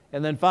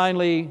 And then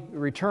finally,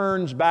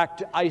 returns back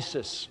to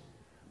Isis,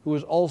 who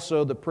was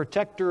also the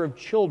protector of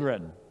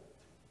children.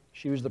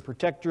 She was the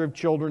protector of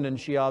children, and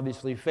she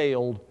obviously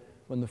failed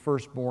when the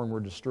firstborn were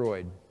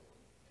destroyed.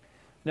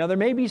 Now, there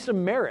may be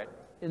some merit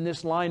in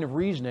this line of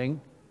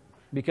reasoning,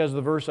 because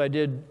the verse I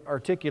did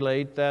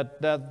articulate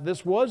that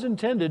this was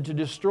intended to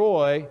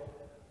destroy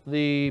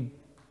the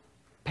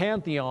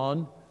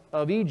pantheon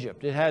of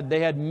Egypt. They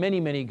had many,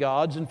 many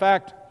gods. In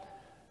fact,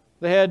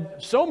 they had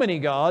so many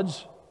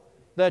gods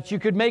that you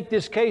could make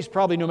this case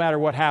probably no matter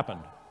what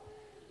happened.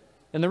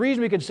 And the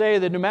reason we could say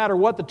that no matter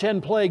what the 10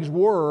 plagues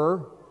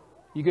were,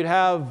 you could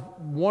have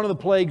one of the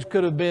plagues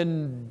could have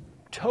been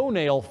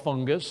toenail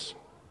fungus,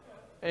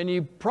 and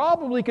you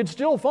probably could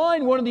still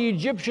find one of the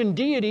Egyptian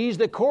deities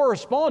that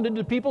corresponded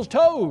to people's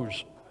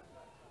toes.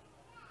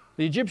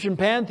 The Egyptian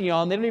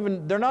pantheon,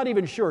 they're not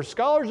even sure.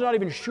 Scholars are not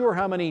even sure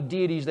how many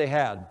deities they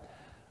had.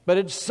 But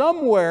it's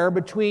somewhere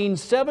between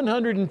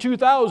 700 and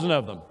 2,000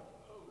 of them.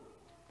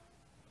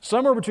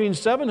 Somewhere between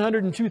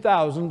 700 and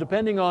 2,000,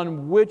 depending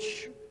on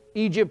which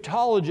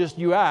Egyptologist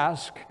you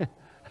ask,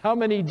 how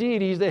many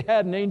deities they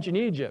had in ancient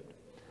Egypt.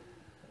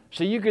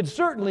 So you could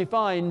certainly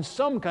find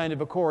some kind of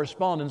a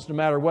correspondence no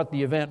matter what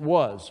the event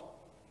was.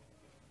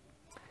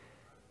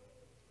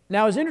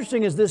 Now, as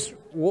interesting as this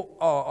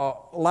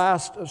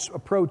last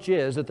approach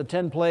is, that the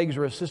 10 plagues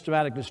are a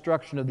systematic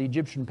destruction of the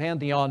Egyptian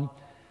pantheon,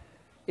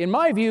 in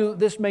my view,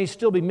 this may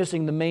still be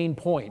missing the main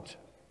point.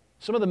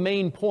 Some of the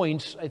main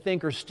points, I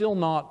think, are still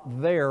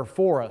not there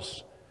for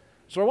us.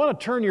 So I want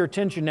to turn your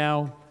attention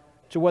now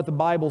to what the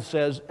Bible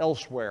says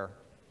elsewhere.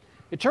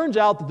 It turns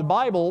out that the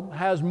Bible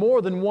has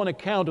more than one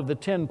account of the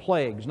 10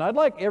 plagues. And I'd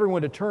like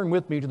everyone to turn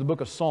with me to the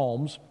book of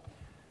Psalms.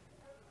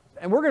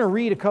 And we're going to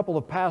read a couple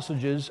of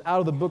passages out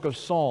of the book of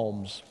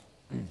Psalms.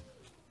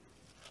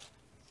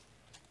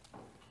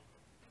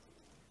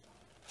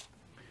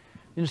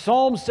 In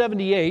Psalm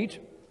 78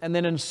 and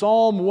then in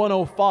Psalm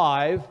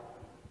 105,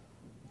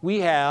 we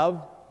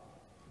have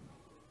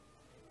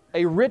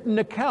a written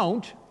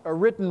account, a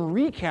written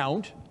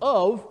recount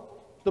of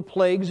the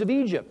plagues of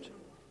Egypt.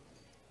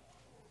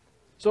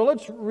 So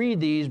let's read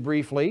these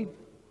briefly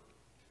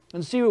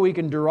and see what we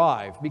can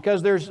derive,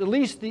 because there's at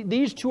least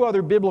these two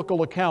other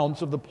biblical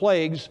accounts of the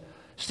plagues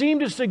seem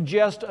to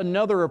suggest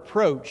another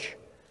approach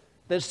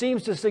that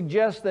seems to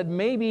suggest that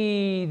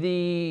maybe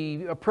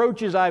the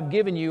approaches I've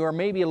given you are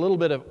maybe a little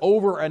bit of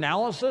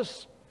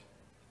over-analysis,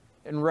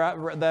 and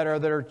that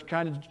are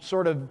kind of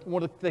sort of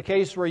the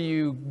case where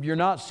you're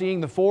not seeing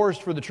the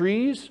forest for the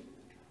trees,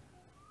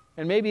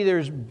 and maybe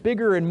there's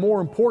bigger and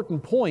more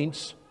important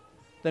points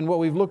than what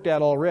we've looked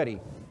at already.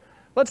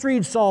 Let's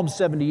read Psalm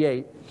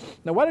 78.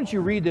 Now, why don't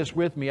you read this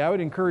with me? I would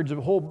encourage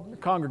the whole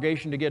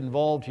congregation to get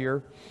involved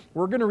here.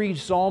 We're going to read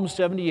Psalm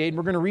 78, and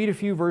we're going to read a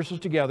few verses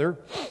together.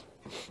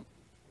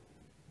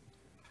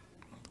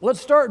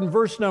 Let's start in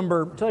verse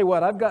number, tell you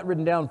what, I've got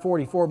written down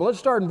 44, but let's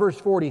start in verse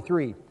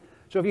 43.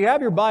 So if you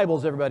have your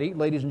Bibles, everybody,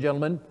 ladies and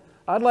gentlemen,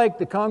 I'd like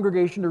the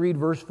congregation to read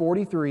verse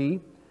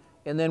 43,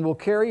 and then we'll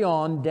carry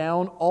on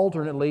down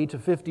alternately to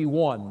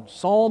 51.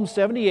 Psalm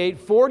 78,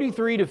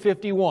 43 to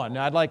 51.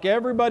 Now, I'd like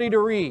everybody to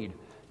read.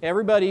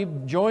 Everybody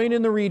join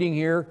in the reading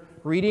here,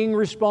 reading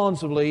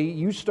responsibly.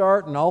 You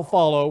start and I'll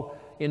follow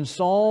in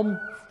Psalm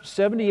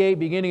 78,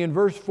 beginning in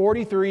verse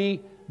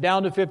 43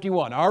 down to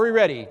 51. Are we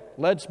ready?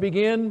 Let's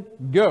begin.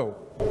 Go.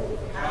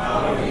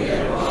 How he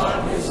had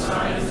wrought his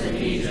signs in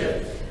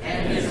Egypt,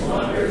 and his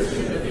wonders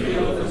in the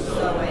field of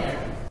Zoan.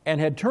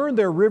 And had turned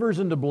their rivers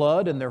into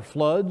blood and their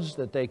floods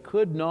that they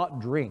could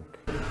not drink.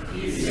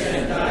 He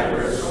sent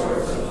divers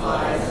sorts of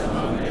flies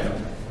among them,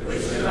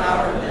 which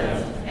devoured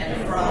them,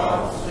 and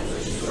frogs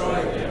which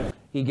destroyed them.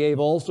 He gave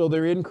also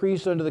their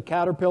increase unto the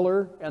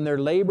caterpillar, and their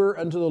labor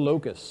unto the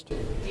locust.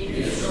 He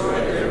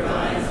destroyed their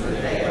vines with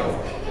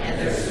hail, and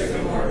their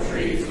sycamore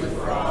trees with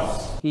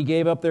frost. He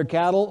gave up their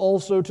cattle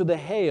also to the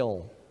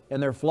hail,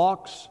 and their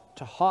flocks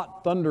to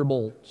hot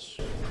thunderbolts.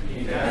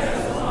 He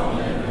passed among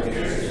them the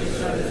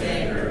fierceness of his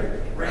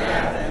anger,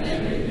 wrath and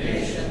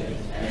indignation,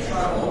 and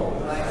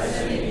trouble, by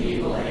sending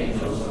evil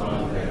angels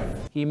among them.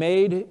 He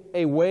made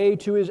a way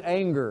to his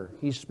anger.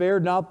 He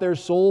spared not their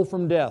soul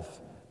from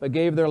death, but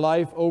gave their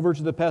life over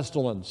to the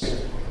pestilence.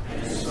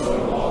 And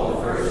smote all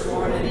the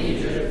firstborn in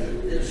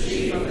Egypt, the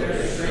chief of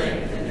their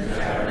strength in the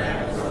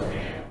tabernacles of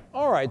Ham.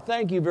 All right,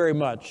 thank you very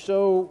much.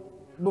 So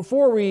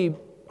before we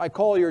I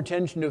call your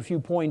attention to a few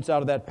points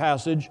out of that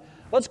passage,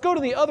 let's go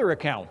to the other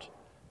account.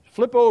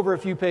 Flip over a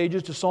few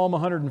pages to Psalm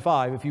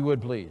 105, if you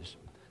would, please.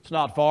 It's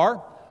not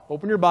far.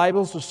 Open your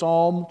Bibles to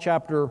Psalm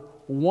chapter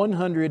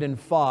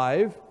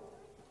 105.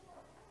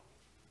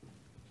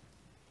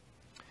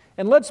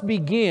 And let's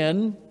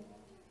begin.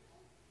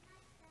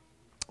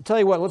 I'll tell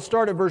you what, let's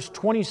start at verse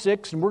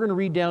 26, and we're going to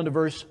read down to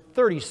verse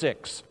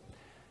 36.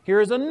 Here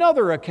is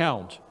another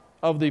account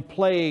of the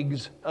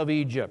plagues of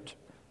Egypt.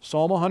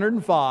 Psalm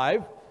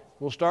 105.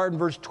 We'll start in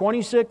verse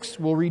 26.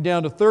 We'll read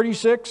down to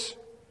 36.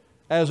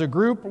 As a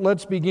group,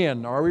 let's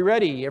begin. Are we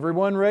ready?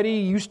 Everyone ready?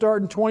 You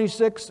start in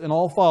 26, and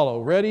I'll follow.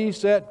 Ready,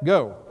 set,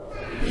 go.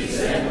 He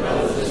sent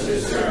Moses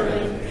his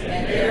servant,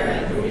 and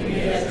Aaron whom he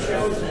had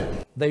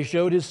chosen. They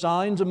showed his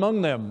signs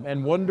among them,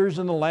 and wonders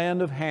in the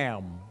land of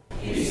Ham.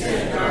 He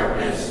sent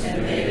darkness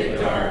and made it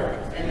dark,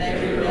 and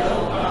they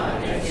rebelled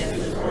not against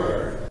his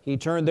word. He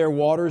turned their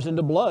waters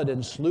into blood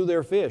and slew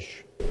their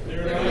fish.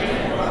 Their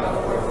land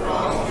brought forth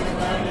frost and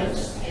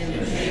abundance in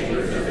the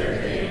chambers of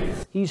their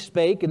caves. He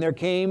spake, and there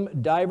came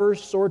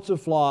divers sorts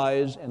of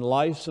flies and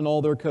lice in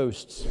all their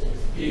coasts.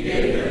 He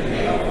gave them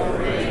hail for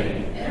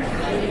rain,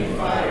 and flaming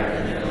fire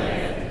in their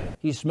land.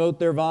 He smote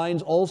their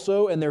vines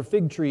also and their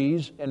fig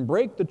trees, and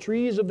brake the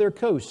trees of their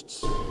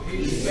coasts.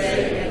 He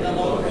spake, and the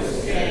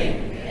locusts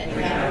came, and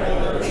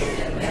caterpillars,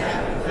 and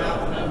gnat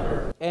without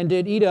number. And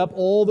did eat up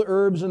all the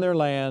herbs in their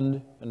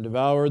land, and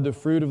devoured the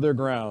fruit of their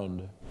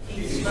ground.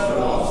 He smote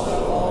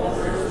also all the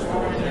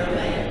firstborn in their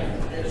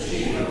land, the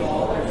chief of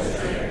all their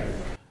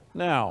strength.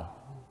 Now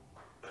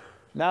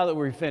that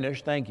we've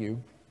finished, thank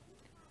you,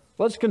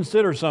 let's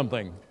consider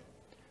something.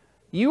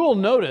 You will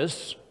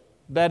notice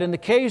that in the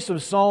case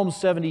of Psalm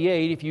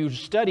 78, if you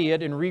study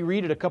it and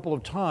reread it a couple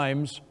of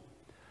times,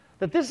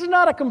 that this is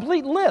not a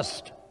complete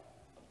list.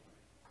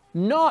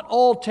 Not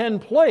all 10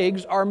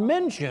 plagues are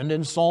mentioned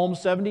in Psalm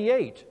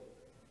 78.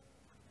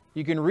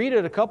 You can read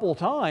it a couple of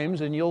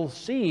times and you'll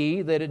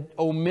see that it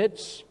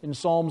omits, in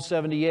Psalm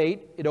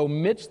 78, it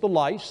omits the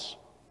lice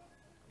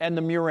and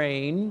the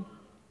murrain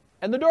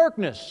and the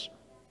darkness.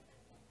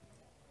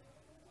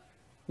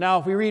 Now,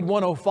 if we read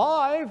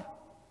 105,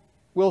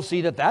 we'll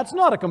see that that's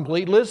not a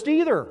complete list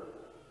either.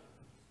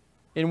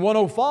 In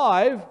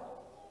 105,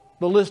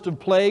 the list of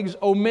plagues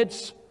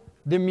omits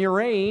the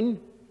murrain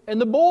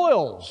and the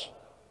boils.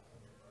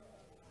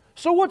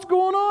 So what's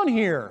going on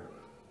here?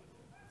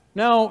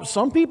 Now,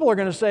 some people are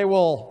going to say,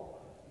 well,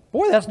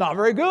 boy, that's not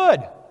very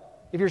good.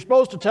 If you're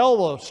supposed to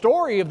tell the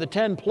story of the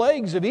 10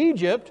 plagues of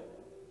Egypt,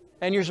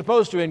 and you're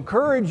supposed to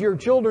encourage your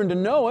children to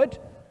know it,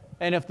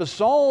 and if the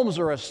Psalms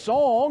are a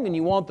song, and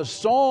you want the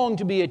song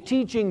to be a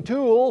teaching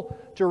tool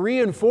to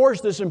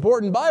reinforce this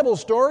important Bible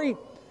story,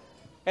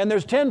 and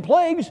there's 10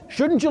 plagues,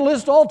 shouldn't you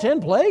list all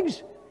 10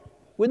 plagues?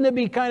 Wouldn't it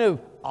be kind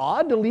of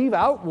odd to leave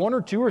out 1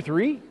 or 2 or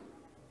 3?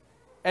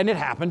 And it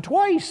happened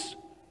twice.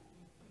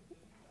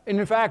 And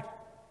in fact,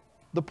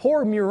 the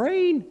poor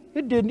murrain,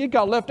 it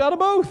got left out of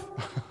both.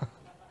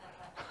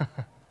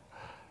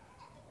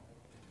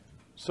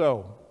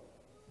 So,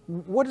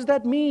 what does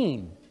that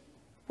mean?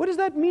 What does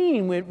that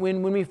mean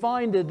when we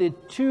find that the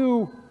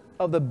 2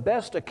 of the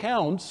best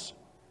accounts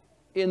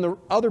in the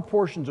other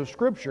portions of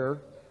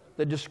Scripture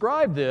that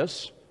describe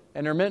this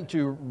and are meant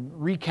to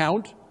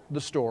recount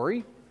the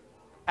story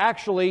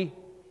actually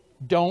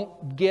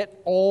don't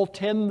get all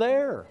 10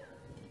 there?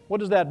 What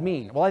does that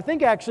mean? Well, I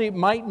think actually it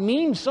might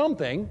mean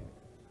something.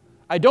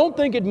 I don't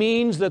think it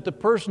means that the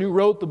person who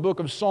wrote the book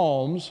of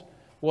Psalms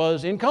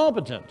was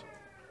incompetent.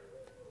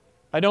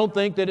 I don't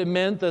think that it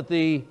meant that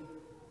the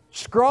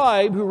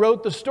scribe who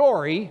wrote the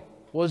story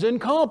was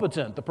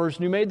incompetent, the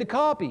person who made the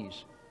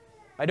copies.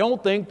 I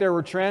don't think there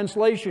were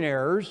translation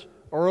errors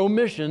or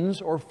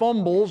omissions or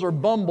fumbles or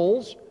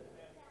bumbles.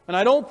 And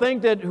I don't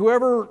think that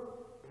whoever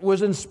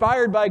was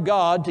inspired by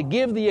God to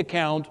give the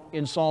account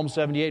in Psalm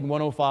 78 and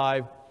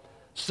 105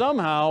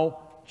 somehow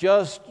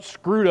just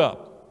screwed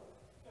up.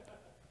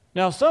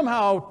 Now,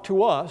 somehow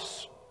to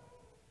us,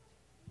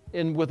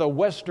 with a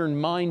Western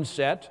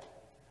mindset,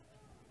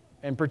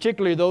 and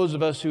particularly those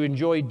of us who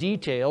enjoy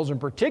details, and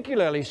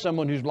particularly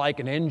someone who's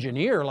like an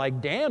engineer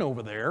like Dan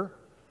over there,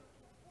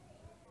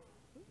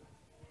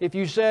 if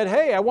you said,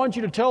 hey, I want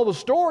you to tell the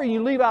story, and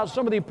you leave out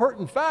some of the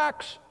pertinent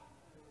facts,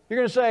 you're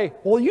going to say,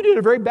 well, you did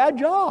a very bad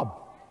job.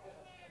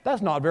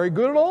 That's not very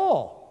good at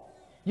all.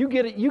 You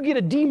get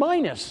a D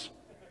minus.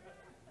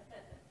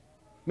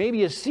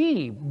 Maybe a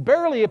C,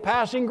 barely a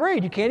passing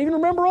grade. You can't even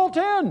remember all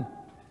 10.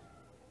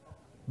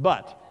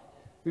 But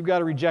we've got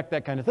to reject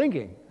that kind of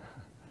thinking.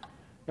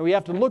 And we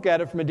have to look at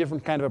it from a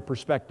different kind of a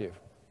perspective.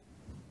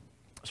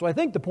 So I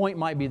think the point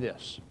might be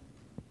this.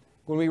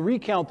 When we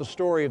recount the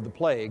story of the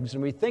plagues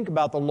and we think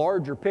about the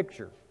larger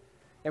picture,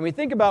 and we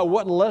think about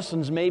what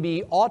lessons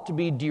maybe ought to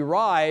be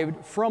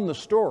derived from the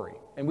story,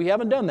 and we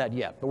haven't done that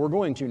yet, but we're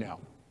going to now.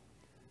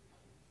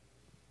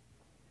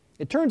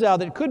 It turns out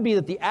that it could be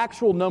that the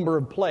actual number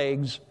of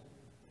plagues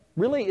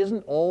really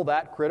isn't all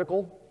that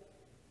critical.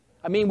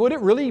 I mean, would it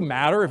really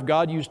matter if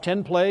God used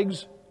 10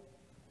 plagues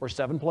or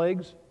 7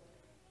 plagues?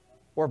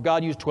 Or if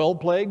God used 12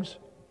 plagues?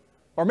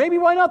 Or maybe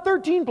why not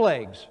 13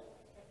 plagues?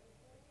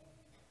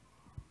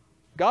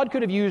 God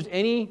could have used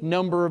any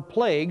number of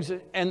plagues,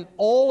 and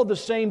all of the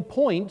same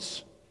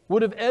points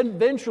would have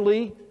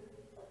eventually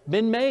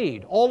been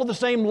made. All of the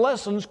same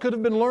lessons could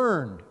have been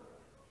learned.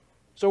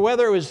 So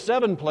whether it was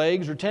 7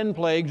 plagues or 10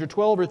 plagues or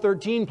 12 or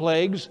 13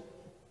 plagues,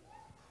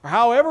 or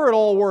however it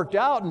all worked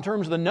out in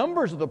terms of the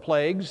numbers of the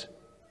plagues,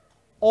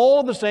 all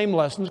of the same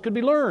lessons could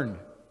be learned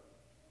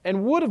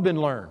and would have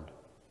been learned.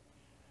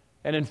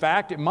 And in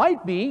fact, it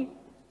might be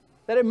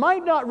that it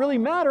might not really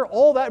matter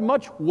all that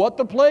much what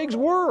the plagues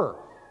were.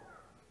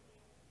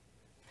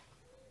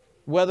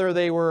 Whether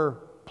they were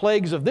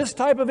plagues of this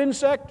type of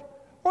insect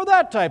or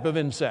that type of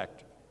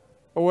insect,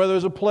 or whether it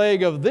was a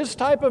plague of this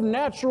type of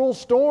natural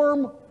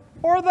storm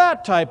or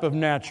that type of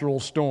natural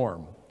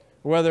storm.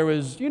 Whether it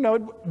was,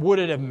 would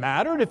it have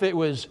mattered if it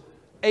was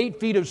 8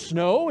 feet of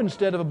snow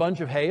instead of a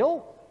bunch of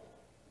hail?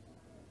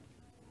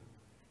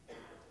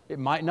 It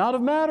might not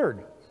have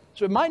mattered.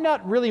 So it might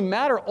not really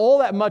matter all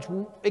that much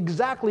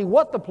exactly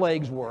what the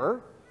plagues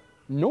were,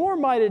 nor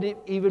might it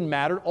even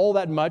matter all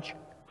that much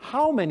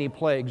how many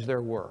plagues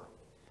there were.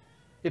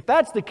 If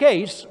that's the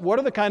case, what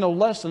are the kind of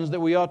lessons that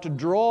we ought to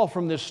draw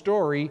from this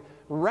story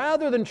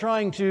rather than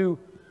trying to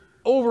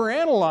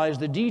overanalyze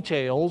the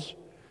details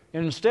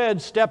and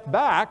instead step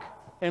back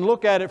and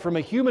look at it from a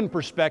human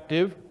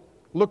perspective,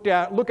 look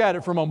at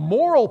it from a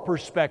moral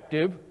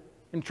perspective,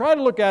 and try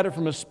to look at it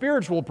from a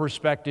spiritual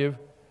perspective?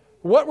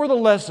 What were the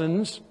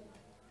lessons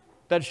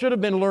that should have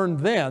been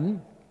learned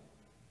then,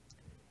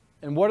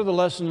 and what are the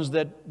lessons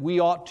that we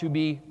ought to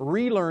be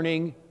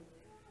relearning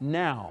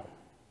now?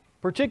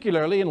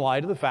 Particularly in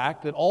light of the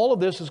fact that all of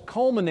this is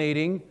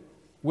culminating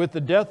with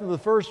the death of the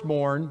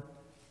firstborn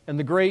and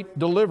the great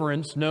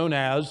deliverance known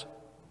as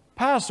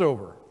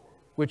Passover,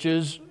 which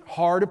is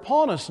hard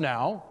upon us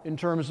now in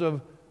terms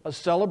of a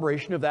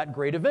celebration of that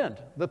great event,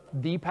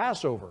 the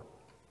Passover.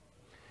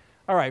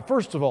 All right,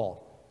 first of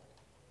all,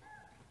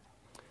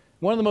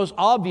 one of the most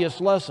obvious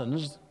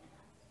lessons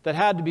that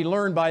had to be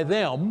learned by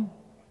them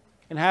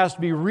and has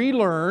to be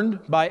relearned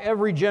by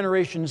every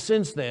generation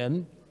since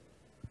then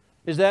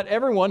is that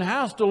everyone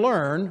has to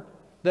learn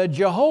that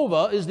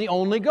Jehovah is the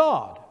only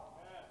God.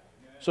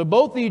 So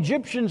both the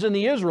Egyptians and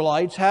the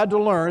Israelites had to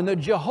learn that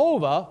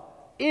Jehovah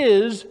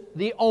is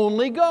the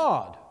only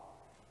God.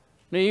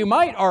 Now you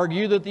might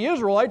argue that the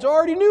Israelites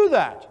already knew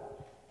that.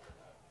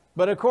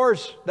 But of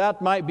course,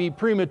 that might be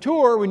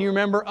premature when you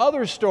remember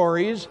other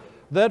stories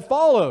that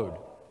followed.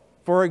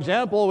 For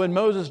example, when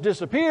Moses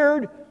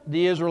disappeared,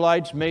 the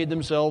Israelites made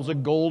themselves a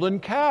golden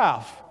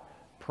calf,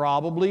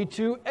 probably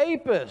to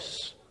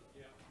Apis,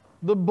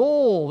 the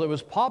bull that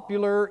was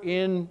popular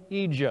in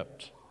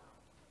Egypt.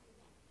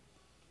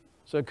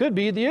 So it could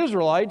be the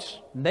Israelites,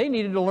 they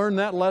needed to learn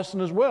that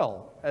lesson as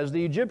well as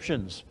the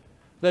Egyptians,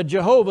 that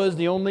Jehovah is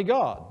the only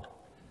God.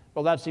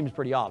 Well, that seems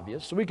pretty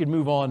obvious, so we could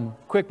move on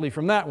quickly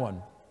from that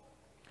one.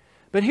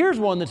 But here's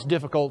one that's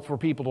difficult for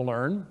people to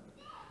learn,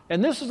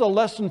 and this is a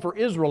lesson for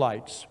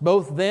Israelites,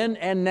 both then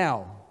and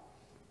now.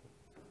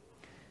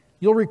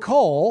 You'll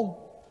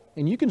recall,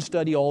 and you can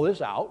study all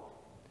this out,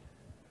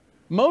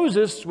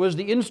 Moses was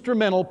the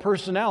instrumental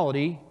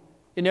personality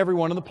in every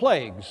one of the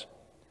plagues.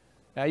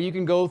 Now you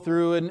can go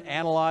through and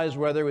analyze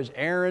whether it was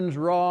Aaron's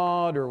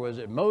rod, or was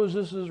it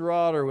Moses'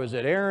 rod, or was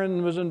it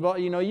Aaron was involved.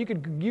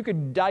 You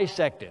could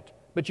dissect it,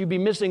 but you'd be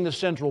missing the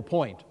central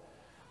point.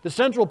 The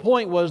central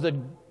point was that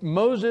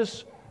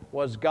Moses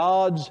was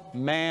God's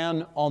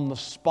man on the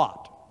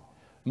spot.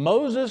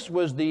 Moses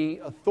was the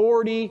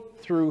authority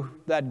through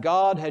that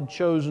God had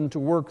chosen to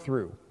work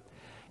through.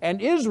 And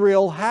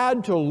Israel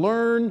had to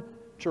learn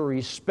to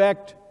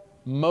respect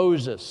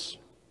Moses.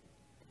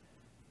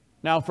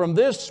 Now from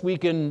this we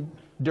can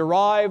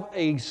derive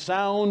a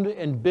sound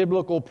and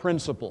biblical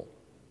principle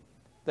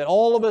that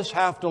all of us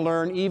have to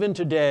learn even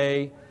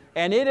today,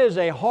 and it is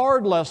a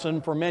hard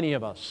lesson for many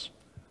of us.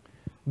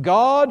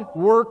 God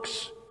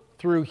works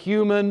through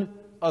human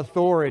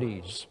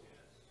authorities.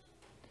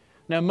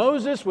 Now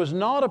Moses was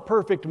not a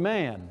perfect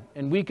man,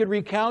 and we could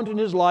recount in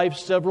his life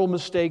several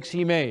mistakes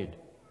he made.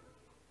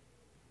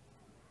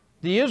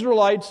 The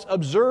Israelites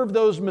observed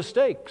those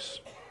mistakes.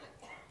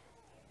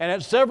 And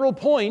at several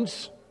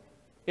points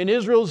in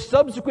Israel's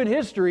subsequent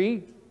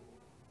history,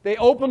 they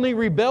openly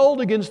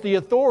rebelled against the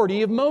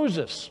authority of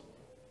Moses,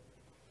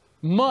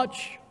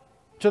 much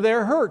to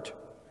their hurt.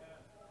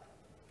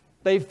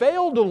 They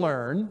failed to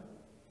learn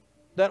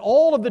that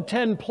all of the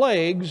 10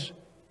 plagues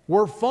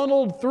were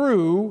funneled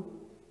through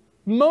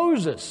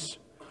Moses.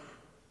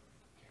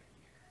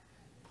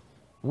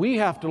 We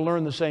have to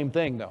learn the same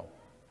thing, though.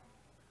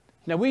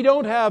 Now, we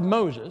don't have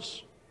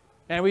Moses,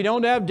 and we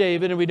don't have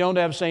David, and we don't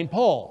have St.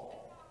 Paul.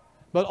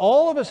 But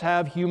all of us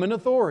have human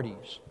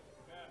authorities.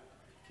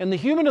 And the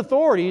human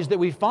authorities that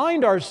we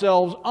find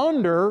ourselves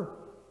under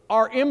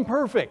are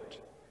imperfect.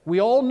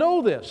 We all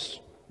know this.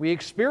 We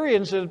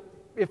experience it,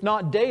 if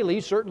not daily,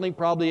 certainly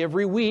probably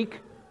every week.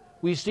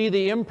 We see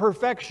the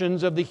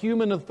imperfections of the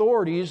human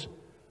authorities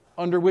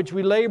under which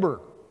we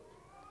labor,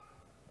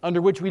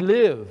 under which we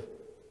live.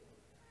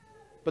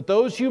 But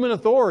those human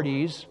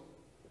authorities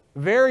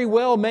very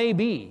well may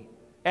be,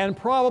 and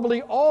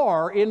probably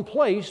are in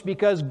place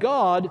because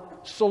God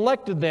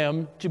selected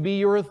them to be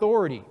your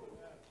authority.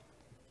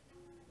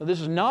 Now, this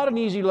is not an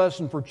easy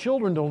lesson for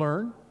children to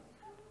learn.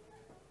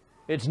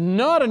 It's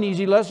not an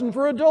easy lesson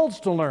for adults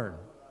to learn.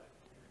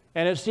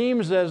 And it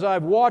seems, as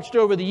I've watched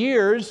over the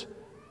years,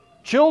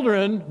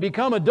 children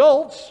become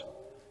adults.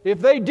 If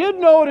they did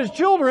know it as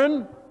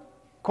children,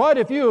 quite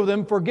a few of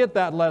them forget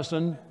that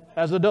lesson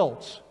as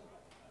adults.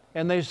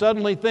 And they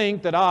suddenly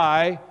think that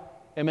I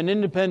am an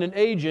independent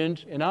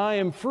agent and I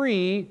am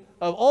free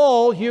of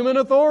all human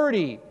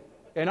authority.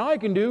 And I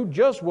can do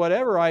just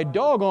whatever I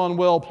doggone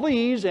well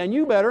please, and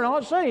you better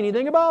not say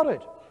anything about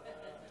it.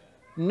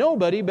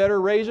 Nobody better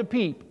raise a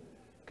peep,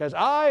 because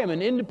I am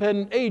an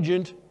independent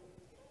agent,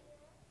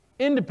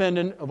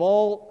 independent of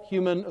all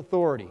human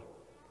authority.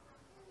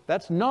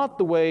 That's not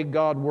the way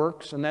God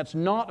works, and that's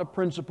not a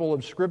principle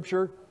of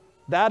Scripture.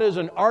 That is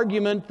an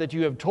argument that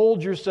you have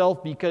told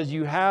yourself because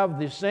you have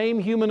the same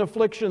human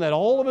affliction that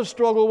all of us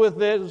struggle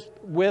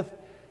with,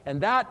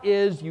 and that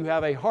is you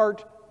have a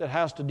heart that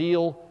has to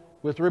deal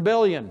with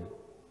rebellion.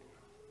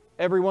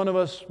 Every one of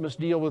us must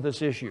deal with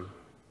this issue.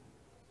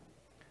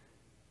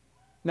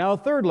 Now, a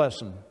third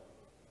lesson.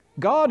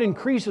 God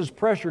increases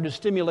pressure to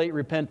stimulate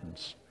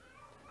repentance.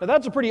 Now,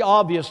 that's a pretty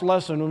obvious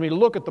lesson when we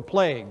look at the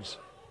plagues.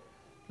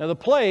 Now, the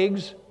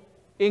plagues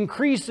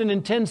increase in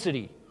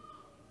intensity.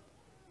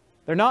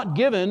 They're not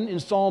given in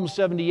Psalm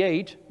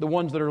 78, the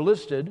ones that are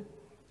listed,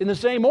 in the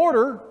same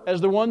order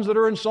as the ones that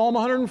are in Psalm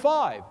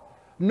 105.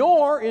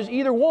 Nor is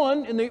either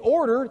one in the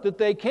order that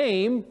they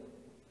came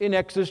in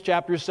Exodus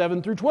chapters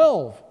 7 through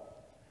 12.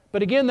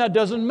 But again, that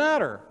doesn't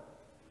matter.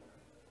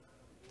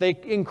 They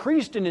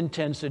increased in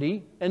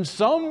intensity, and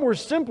some were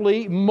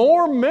simply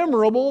more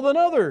memorable than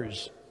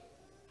others.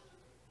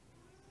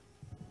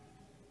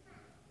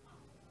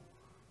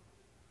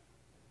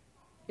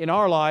 In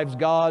our lives,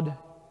 God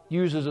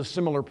uses a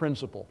similar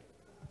principle.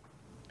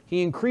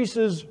 He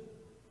increases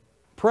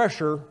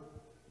pressure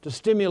to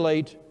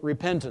stimulate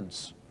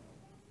repentance.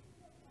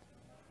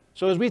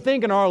 So as we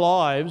think in our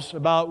lives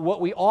about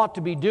what we ought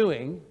to be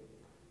doing,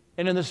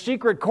 and in the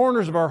secret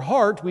corners of our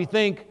heart we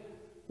think,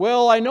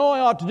 well, I know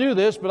I ought to do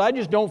this, but I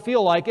just don't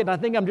feel like it, and I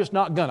think I'm just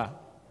not gonna.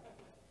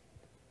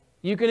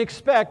 You can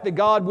expect that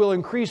God will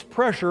increase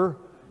pressure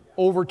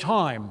over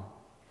time.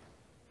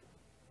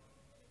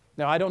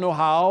 Now, I don't know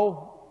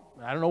how,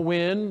 I don't know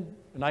when,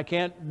 and I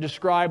can't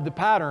describe the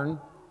pattern,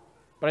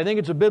 but I think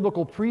it's a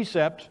biblical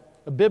precept,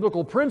 a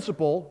biblical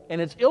principle, and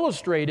it's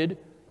illustrated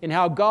in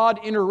how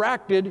God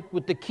interacted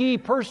with the key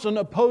person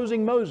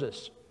opposing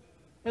Moses.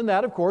 And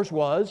that, of course,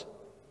 was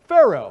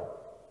Pharaoh.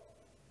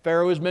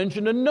 Pharaoh is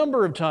mentioned a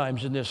number of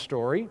times in this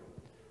story,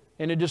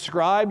 and it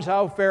describes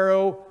how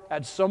Pharaoh,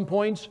 at some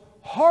points,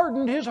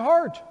 hardened his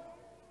heart.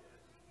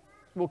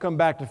 We'll come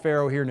back to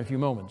Pharaoh here in a few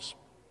moments.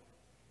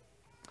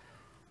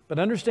 But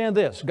understand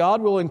this,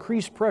 God will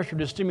increase pressure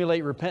to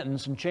stimulate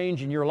repentance and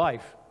change in your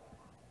life.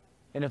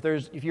 And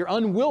if you're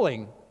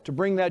unwilling to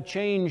bring that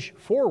change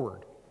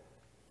forward,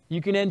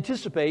 you can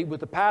anticipate with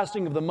the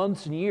passing of the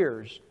months and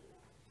years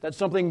that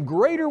something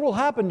greater will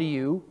happen to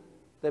you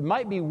that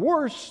might be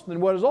worse than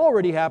what has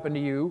already happened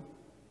to you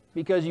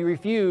because you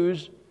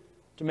refuse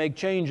to make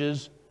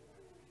changes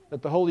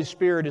that the Holy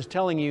Spirit is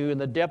telling you in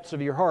the depths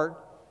of your heart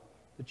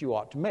that you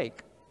ought to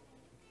make.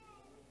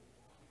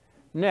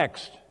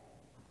 Next,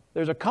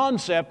 there's a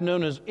concept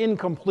known as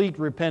incomplete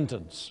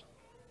repentance.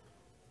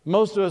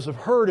 Most of us have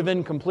heard of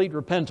incomplete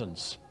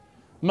repentance.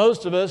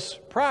 Most of us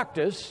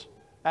practice,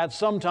 at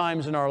some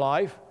times in our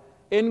life,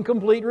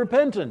 incomplete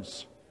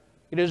repentance.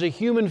 It is a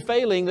human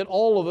failing that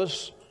all of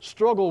us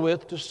struggle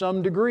with to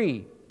some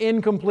degree.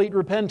 Incomplete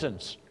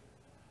repentance.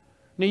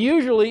 Now,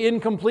 usually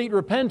incomplete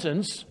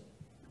repentance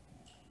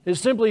is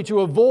simply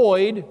to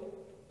avoid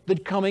the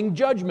coming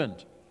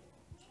judgment.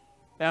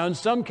 Now, in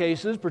some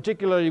cases,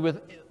 particularly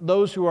with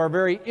those who are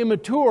very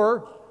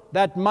immature,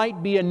 that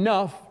might be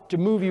enough to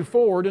move you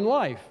forward in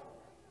life.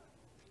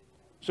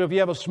 So if you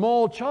have a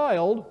small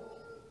child,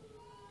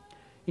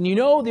 and you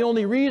know the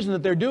only reason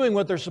that they're doing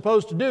what they're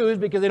supposed to do is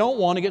because they don't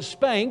want to get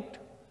spanked,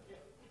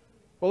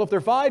 well, if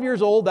they're 5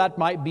 years old, that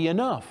might be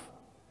enough.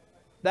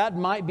 That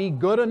might be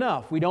good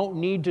enough. We don't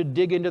need to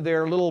dig into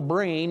their little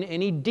brain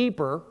any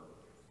deeper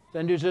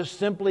than to just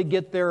simply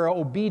get their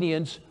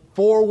obedience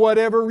for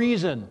whatever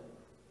reason.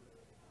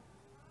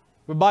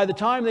 But by the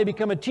time they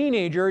become a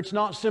teenager, it's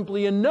not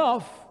simply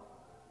enough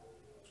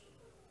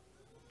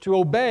to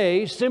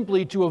obey,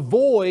 simply to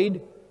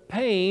avoid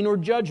pain or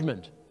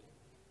judgment.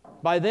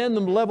 By then, the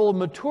level of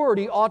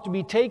maturity ought to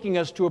be taking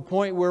us to a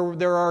point where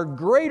there are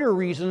greater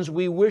reasons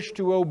we wish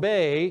to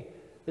obey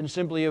than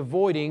simply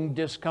avoiding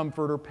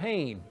discomfort or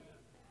pain.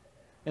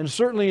 And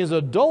certainly as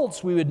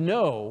adults, we would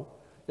know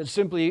that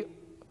simply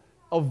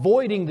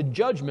avoiding the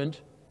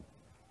judgment,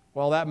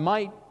 while that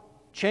might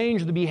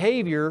change the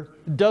behavior,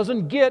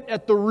 doesn't get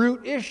at the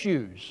root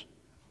issues.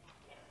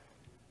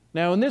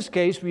 Now, in this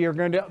case, we are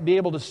going to be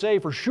able to say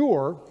for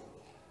sure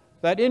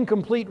that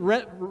incomplete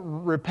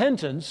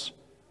repentance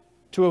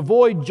to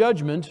avoid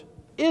judgment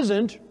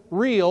isn't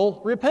real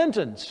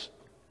repentance.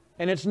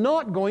 and it's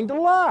not going to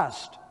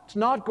last. It's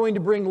not going to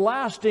bring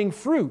lasting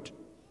fruit.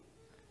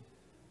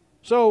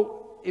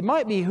 So it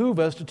might behoove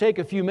us to take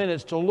a few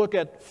minutes to look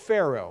at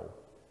Pharaoh.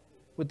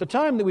 With the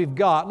time that we've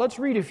got, let's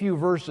read a few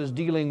verses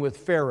dealing with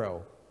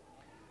Pharaoh.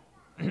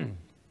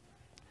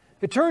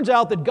 It turns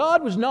out that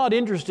God was not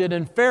interested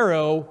in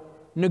Pharaoh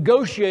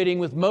negotiating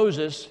with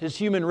Moses, his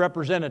human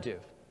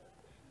representative.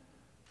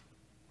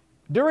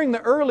 During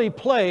the early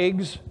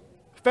plagues,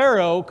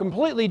 Pharaoh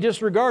completely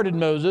disregarded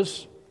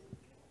Moses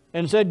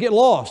and said, "Get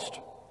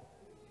lost."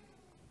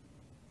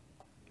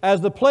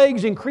 As the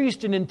plagues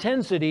increased in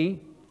intensity,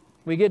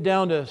 we get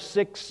down to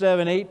 6,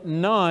 7, 8,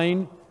 and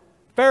 9,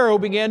 Pharaoh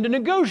began to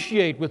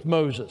negotiate with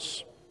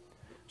Moses.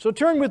 So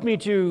turn with me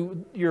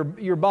to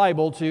your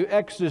Bible to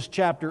Exodus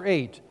chapter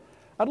 8.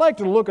 I'd like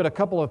to look at a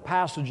couple of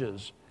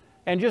passages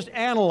and just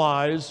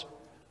analyze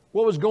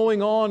what was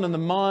going on in the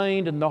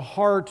mind and the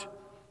heart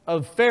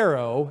of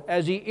Pharaoh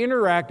as he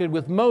interacted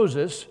with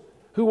Moses,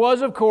 who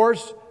was, of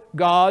course,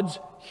 God's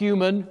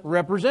human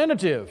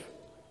representative.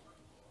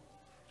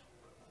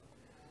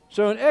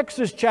 So in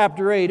Exodus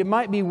chapter 8, it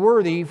might be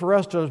worthy for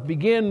us to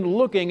begin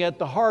looking at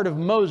the heart of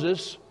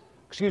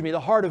the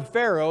heart of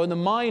Pharaoh and the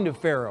mind of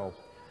Pharaoh.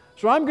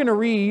 So I'm going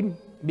to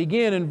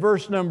begin in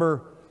verse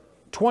number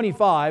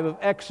 25 of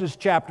Exodus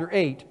chapter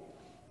 8.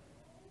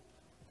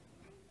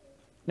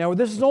 Now,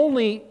 this is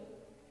only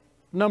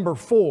number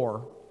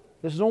 4.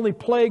 This is only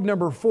plague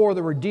number 4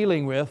 that we're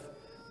dealing with,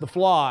 the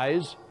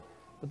flies.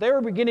 But they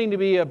were beginning to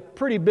be a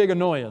pretty big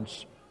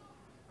annoyance.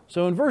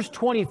 So in verse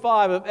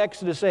 25 of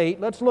Exodus 8,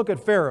 let's look at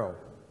Pharaoh.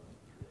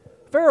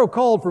 Pharaoh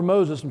called for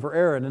Moses and for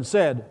Aaron and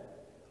said,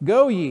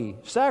 "Go ye,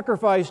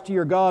 sacrifice to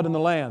your God in the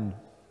land."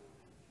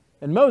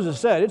 And Moses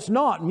said, "It's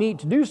not meet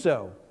to do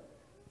so.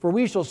 For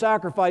we shall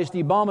sacrifice the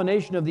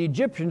abomination of the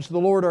Egyptians to the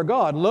Lord our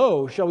God.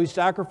 Lo, shall we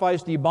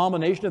sacrifice the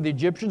abomination of the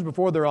Egyptians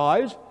before their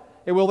eyes?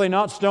 And will they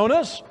not stone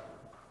us?"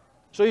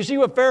 So you see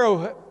what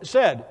Pharaoh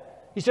said.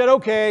 He said,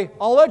 "Okay,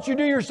 I'll let you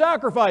do your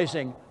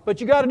sacrificing,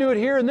 but you got to do it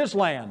here in this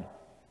land."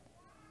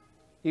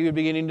 He was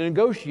beginning to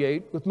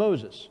negotiate with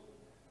Moses.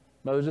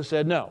 Moses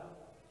said, "No,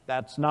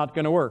 that's not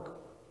going to work."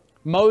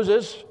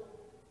 Moses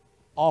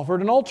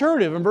offered an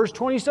alternative in verse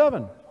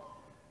 27.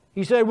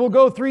 He said, "We'll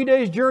go 3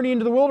 days' journey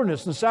into the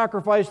wilderness and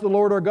sacrifice to the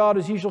Lord our God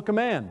as he shall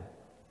command."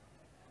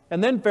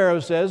 And then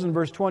Pharaoh says in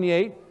verse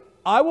 28,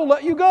 "I will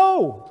let you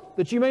go,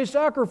 that you may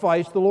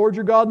sacrifice to the Lord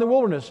your God in the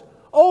wilderness.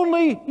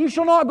 Only you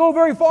shall not go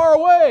very far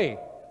away."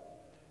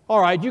 All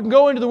right, you can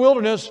go into the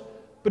wilderness,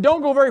 but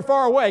don't go very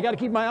far away. I got to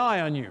keep my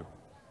eye on you.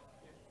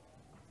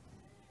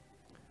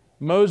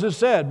 Moses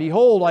said,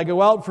 "Behold, I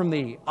go out from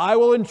thee. I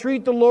will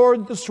entreat the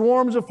Lord that the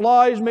swarms of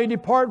flies may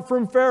depart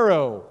from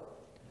Pharaoh."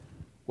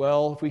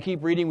 Well, if we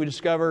keep reading, we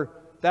discover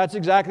that's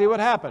exactly what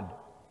happened.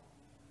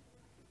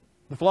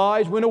 The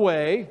flies went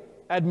away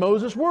at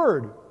Moses'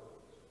 word.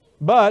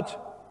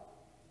 But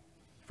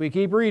if we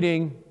keep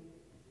reading,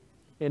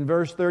 in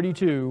verse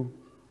 32,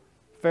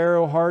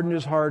 Pharaoh hardened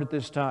his heart at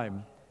this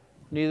time.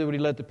 Neither would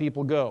he let the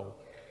people go.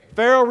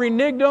 Pharaoh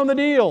reneged on the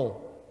deal.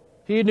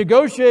 He had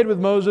negotiated with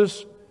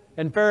Moses,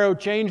 and Pharaoh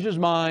changed his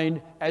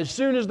mind as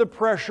soon as the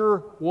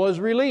pressure was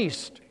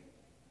released.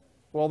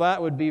 Well,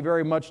 that would be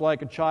very much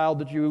like a child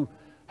that you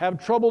have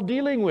trouble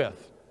dealing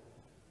with.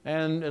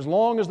 And as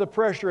long as the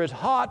pressure is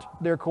hot,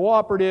 they're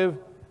cooperative,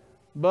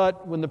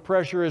 but when the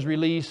pressure is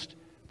released,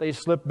 they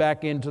slip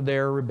back into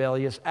their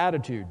rebellious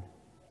attitude.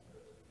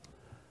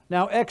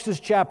 Now, Exodus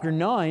chapter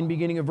 9,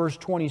 beginning of verse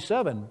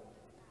 27,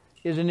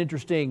 is an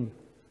interesting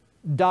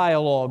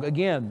dialogue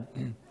again.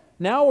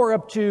 Now we're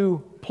up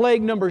to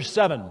plague number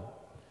 7.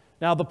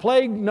 Now, the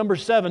plague number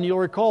 7, you'll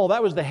recall,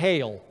 that was the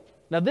hail.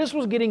 Now, this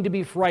was getting to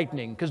be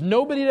frightening because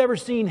nobody had ever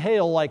seen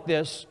hail like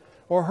this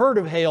or heard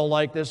of hail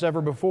like this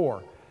ever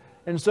before.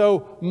 And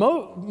so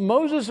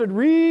Moses had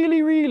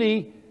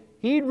really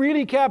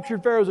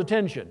captured Pharaoh's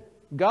attention.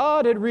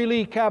 God had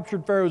really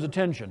captured Pharaoh's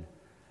attention.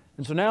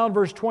 And so now in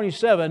verse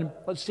 27,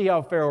 let's see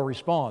how Pharaoh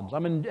responds.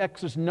 I'm in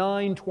Exodus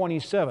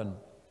 9:27.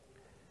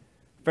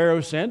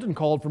 Pharaoh sent and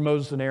called for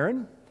Moses and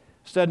Aaron,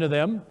 said to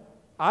them,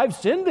 "I've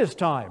sinned this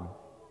time.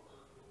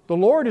 The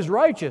Lord is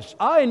righteous.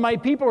 I and my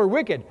people are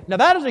wicked." Now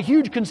that is a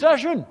huge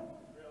concession.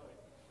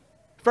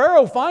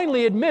 Pharaoh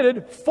finally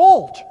admitted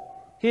fault.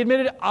 He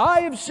admitted,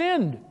 "I have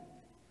sinned.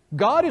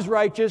 God is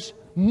righteous.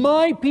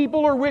 My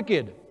people are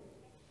wicked."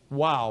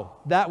 Wow,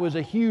 that was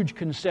a huge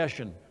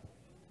concession.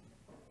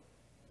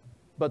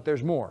 But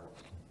there's more.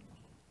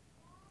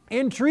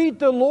 "Entreat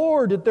the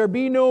Lord that there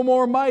be no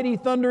more mighty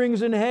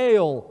thunderings and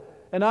hail,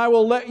 and I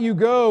will let you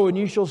go, and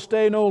you shall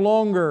stay no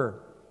longer."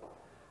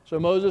 So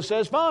Moses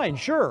says, "Fine,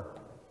 sure.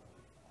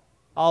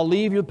 I'll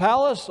leave your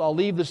palace, I'll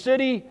leave the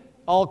city,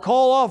 I'll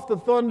call off the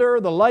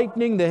thunder, the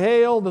lightning, the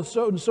hail,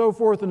 and so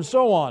forth and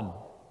so on."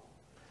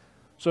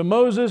 So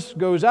Moses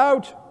goes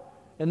out,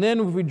 and then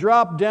if we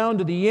drop down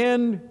to the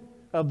end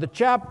of the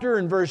chapter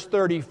in verse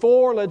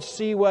 34, let's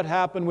see what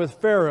happened with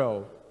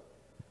Pharaoh.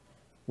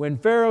 When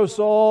Pharaoh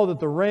saw that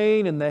the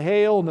rain and the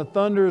hail and the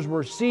thunders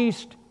were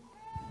ceased,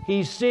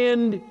 he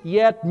sinned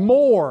yet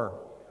more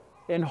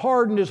and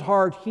hardened his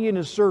heart, he and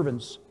his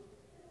servants.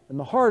 And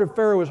the heart of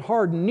Pharaoh is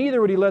hardened,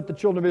 neither would he let the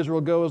children of Israel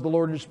go as the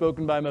Lord had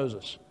spoken by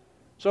Moses.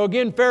 So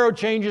again, Pharaoh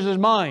changes his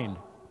mind.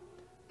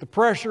 The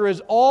pressure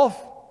is off,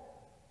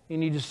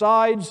 and he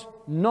decides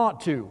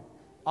not to.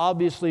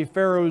 Obviously,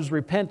 Pharaoh's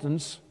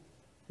repentance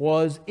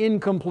was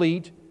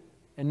incomplete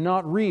and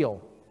not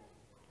real.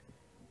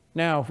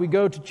 Now, if we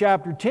go to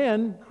chapter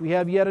 10, we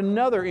have yet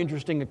another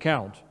interesting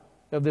account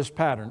of this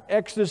pattern.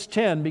 Exodus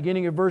 10,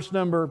 beginning at verse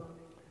number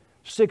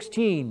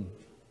 16.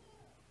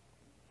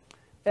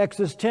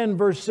 Exodus 10,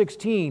 verse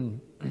 16.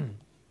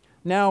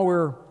 Now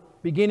we're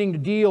beginning to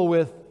deal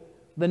with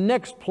the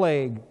next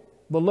plague,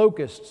 the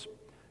locusts.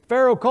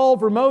 Pharaoh called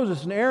for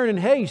Moses and Aaron in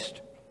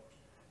haste.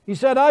 He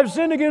said, I've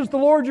sinned against the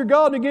Lord your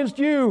God and against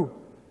you.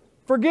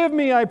 Forgive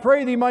me, I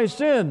pray thee, my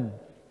sin.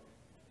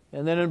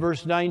 And then in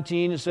verse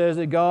 19 it says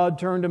that God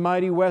turned a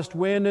mighty west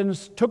wind and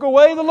took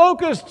away the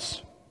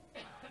locusts.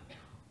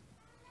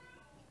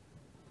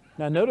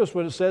 Now notice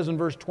what it says in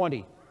verse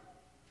 20.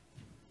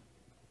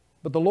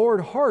 But the Lord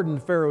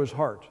hardened Pharaoh's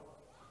heart,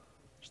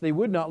 so they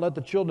would not let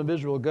the children of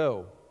Israel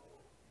go.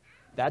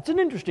 That's an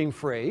interesting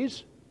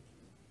phrase.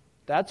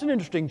 That's an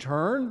interesting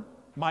turn.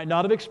 Might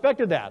not have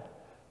expected that.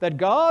 That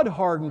God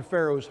hardened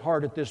Pharaoh's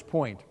heart at this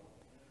point.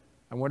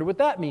 I wonder what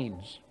that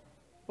means.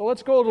 Well,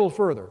 let's go a little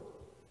further.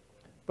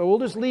 But we'll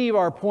just leave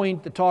our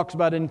point that talks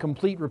about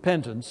incomplete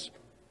repentance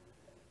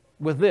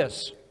with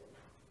this.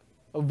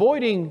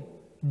 Avoiding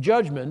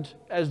judgment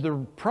as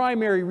the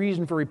primary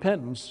reason for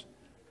repentance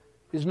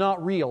is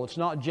not real, it's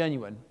not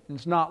genuine, and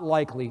it's not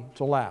likely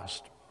to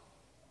last.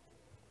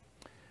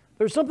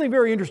 There's something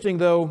very interesting,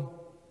 though,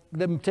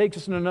 that takes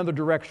us in another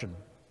direction.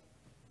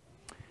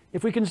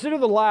 If we consider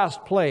the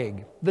last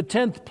plague, the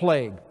 10th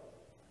plague.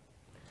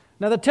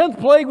 Now, the 10th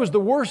plague was the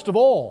worst of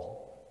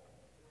all.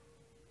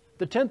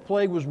 The 10th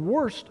plague was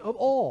worst of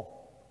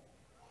all.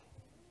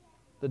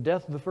 The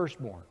death of the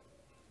firstborn.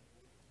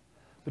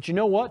 But you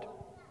know what?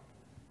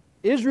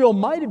 Israel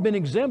might have been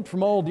exempt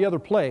from all the other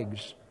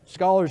plagues.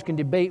 Scholars can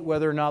debate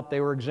whether or not they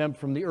were exempt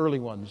from the early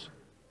ones.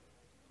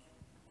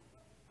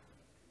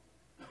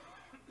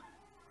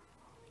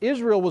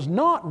 Israel was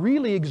not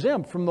really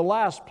exempt from the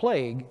last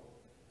plague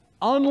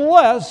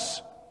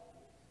unless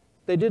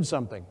they did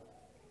something.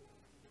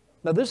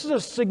 Now, this is a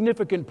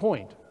significant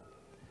point.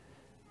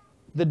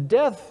 The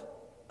death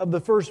of the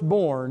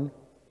firstborn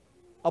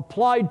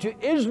applied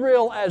to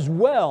Israel as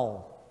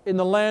well in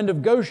the land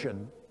of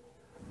Goshen,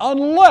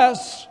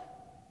 unless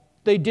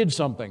they did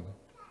something.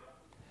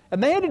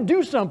 And they had to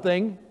do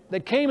something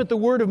that came at the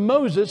word of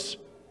Moses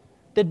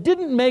that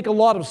didn't make a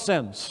lot of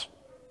sense.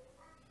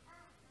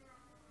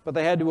 But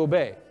they had to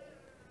obey.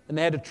 And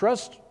they had to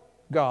trust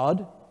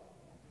God,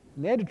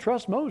 and they had to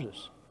trust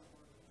Moses,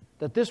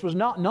 that this was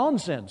not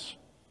nonsense.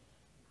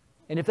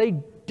 And if they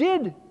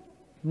did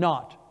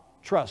not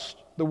trust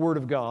the word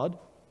of God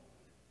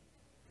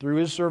through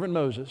his servant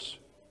Moses,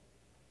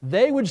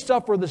 they would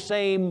suffer the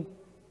same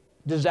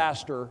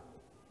disaster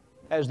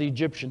as the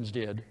Egyptians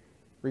did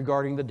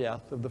regarding the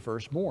death of the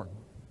firstborn.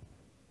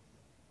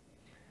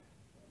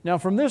 Now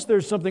from this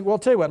there's something, well, I'll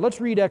tell you what, let's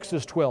read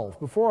Exodus 12.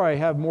 Before I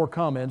have more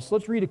comments,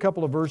 let's read a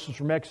couple of verses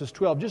from Exodus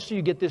 12, just so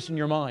you get this in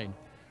your mind,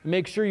 and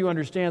make sure you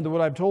understand that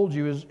what I've told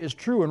you is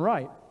true and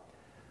right.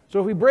 So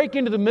if we break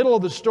into the middle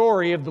of the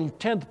story of the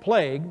 10th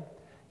plague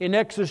in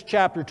Exodus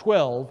chapter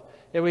 12,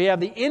 and we have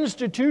the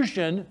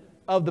institution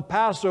of the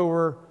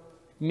Passover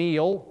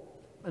meal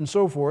and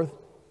so forth,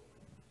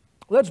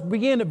 let's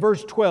begin at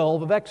verse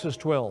 12 of Exodus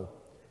 12.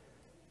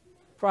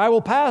 For I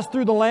will pass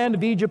through the land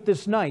of Egypt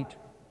this night,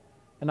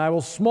 and I will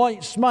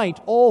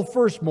smite all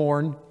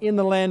firstborn in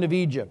the land of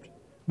Egypt,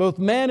 both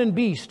man and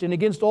beast, and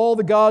against all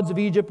the gods of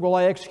Egypt will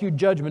I execute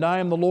judgment. I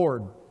am the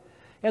Lord.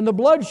 And the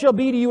blood shall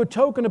be to you a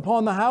token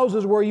upon the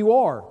houses where you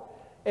are.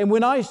 And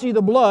when I see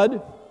the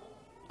blood,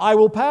 I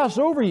will pass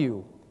over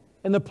you,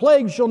 and the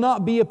plague shall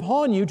not be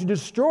upon you to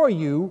destroy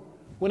you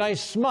when I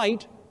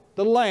smite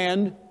the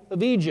land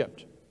of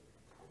Egypt.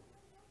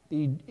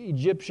 The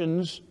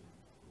Egyptians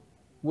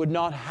would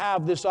not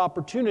have this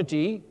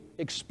opportunity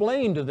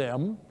explained to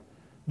them.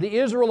 The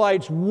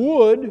Israelites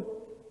would,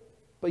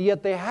 but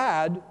yet they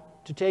had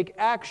to take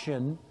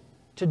action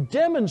to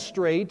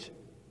demonstrate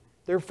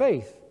their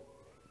faith.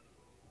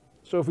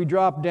 So if we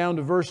drop down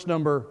to verse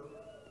number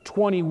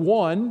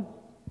 21,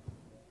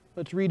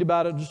 let's read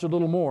about it just a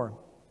little more.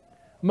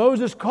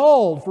 Moses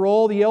called for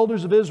all the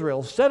elders of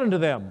Israel, said unto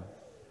them,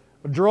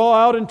 draw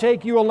out and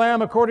take you a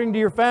lamb according to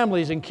your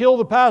families, and kill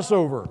the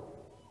Passover.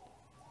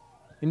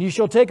 And you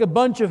shall take a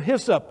bunch of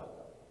hyssop,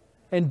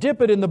 and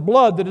dip it in the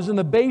blood that is in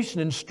the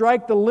basin, and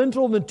strike the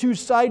lintel and the two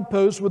side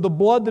posts with the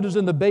blood that is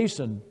in the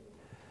basin.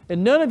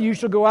 And none of you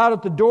shall go out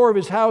at the door of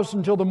his house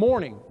until the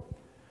morning.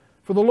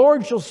 For the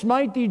Lord shall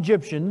smite the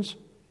Egyptians,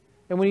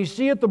 and when he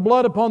seeth the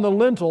blood upon the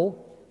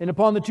lintel and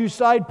upon the two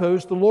side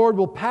posts, the Lord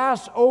will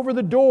pass over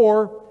the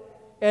door,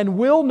 and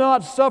will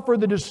not suffer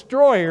the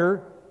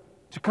destroyer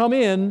to come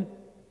in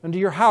unto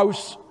your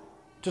house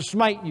to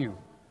smite you.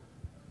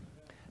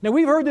 Now,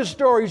 we've heard this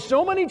story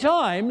so many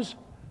times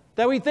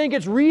that we think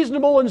it's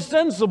reasonable and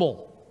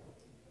sensible.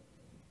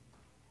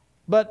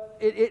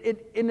 But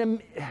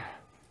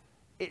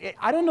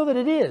I don't know that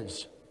it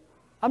is.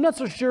 I'm not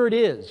so sure it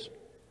is.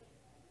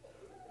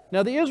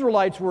 Now, the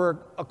Israelites were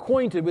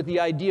acquainted with the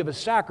idea of a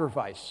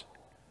sacrifice.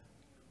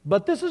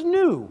 But this is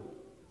new,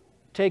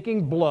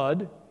 taking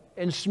blood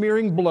and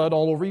smearing blood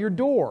all over your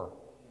door.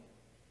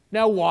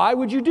 Now, why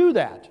would you do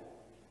that?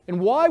 And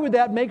why would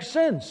that make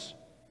sense?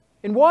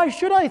 And why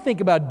should I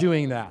think about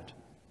doing that?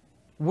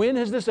 When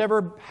has this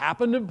ever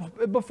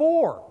happened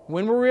before?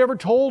 When were we ever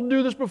told to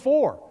do this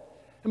before?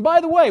 And by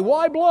the way,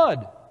 why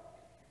blood?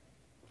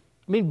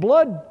 I mean,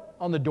 blood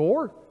on the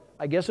door,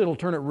 I guess it'll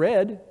turn it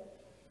red,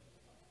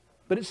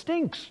 but it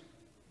stinks.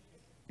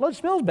 Blood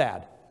smells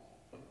bad.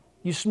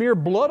 You smear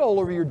blood all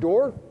over your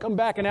door, come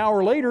back an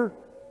hour later,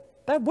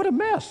 what a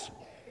mess.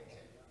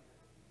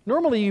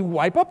 Normally you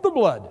wipe up the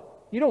blood.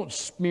 You don't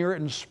smear it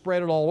and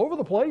spread it all over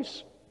the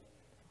place.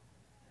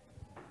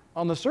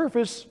 On the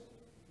surface,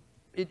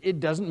 it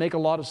doesn't make a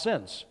lot of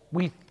sense.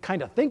 We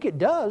kind of think it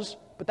does,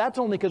 but that's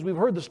only because we've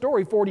heard the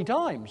story 40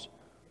 times.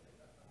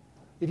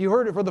 If you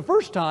heard it for the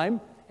first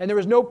time and there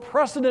was no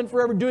precedent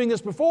for ever doing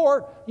this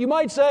before, you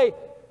might say,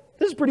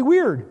 this is pretty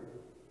weird.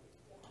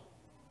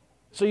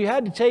 So you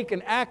had to take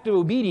an act of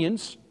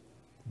obedience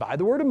by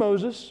the word of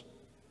Moses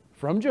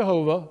from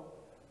Jehovah,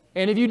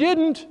 and if you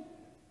didn't,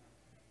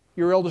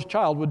 your eldest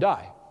child would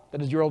die.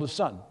 That is your eldest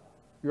son.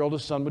 Your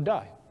eldest son would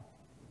die.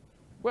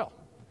 Well,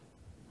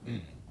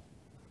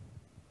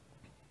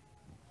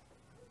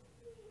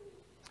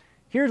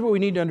 here's what we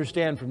need to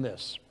understand from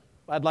this.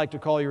 I'd like to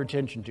call your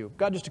attention to.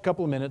 Got just a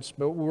couple of minutes,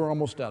 but we're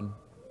almost done.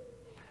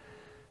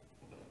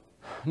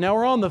 Now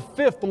we're on the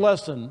fifth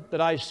lesson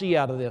that I see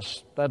out of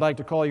this that I'd like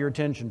to call your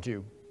attention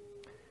to.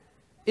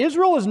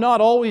 Israel is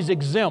not always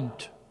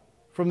exempt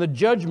from the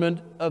judgment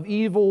of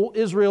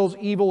Israel's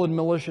evil and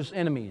malicious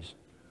enemies.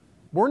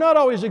 We're not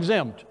always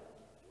exempt.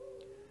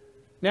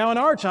 Now in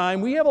our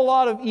time, we have a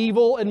lot of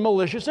evil and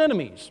malicious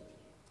enemies.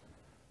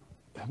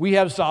 We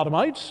have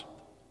Sodomites,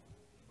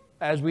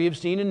 as we have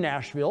seen in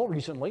Nashville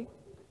recently,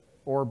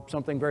 or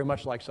something very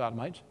much like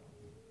Sodomites.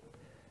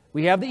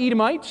 We have the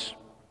Edomites.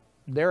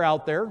 They're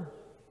out there.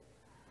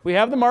 We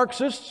have the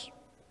Marxists.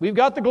 We've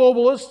got the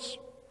globalists.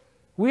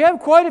 We have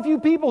quite a few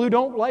people who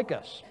don't like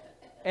us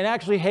and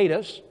actually hate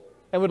us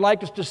and would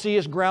like us to see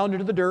us ground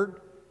into the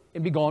dirt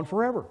and be gone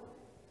forever.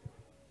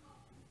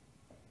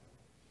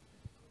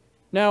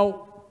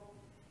 Now,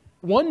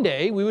 one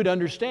day we would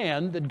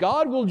understand that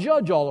God will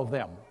judge all of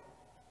them.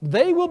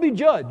 They will be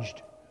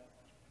judged.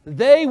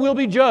 They will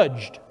be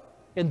judged,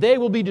 and they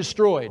will be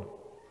destroyed.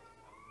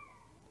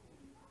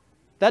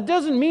 That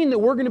doesn't mean that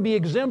we're going to be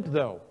exempt,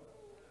 though.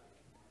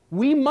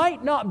 We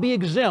might not be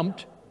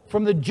exempt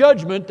from the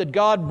judgment that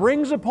God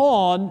brings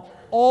upon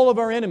all of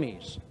our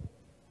enemies.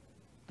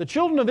 The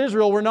children of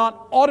Israel were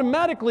not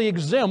automatically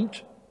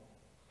exempt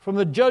from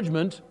the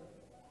judgment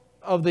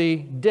of the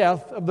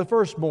death of the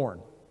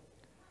firstborn.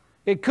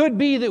 It could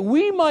be that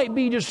we might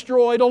be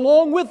destroyed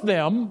along with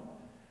them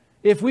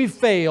if we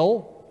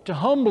fail to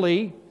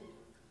humbly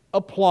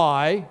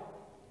apply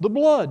the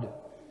blood.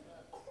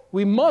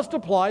 We must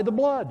apply the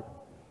blood.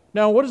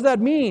 Now, what does that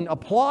mean?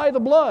 Apply the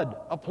blood.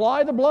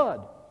 Apply the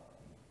blood.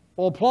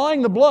 Well,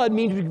 applying the blood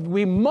means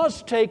we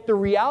must take the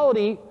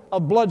reality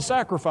of blood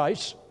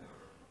sacrifice,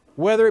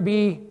 whether it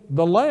be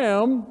the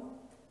lamb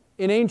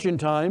in ancient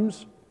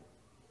times,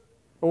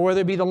 or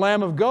whether it be the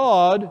Lamb of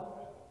God,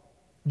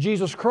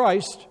 Jesus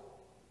Christ,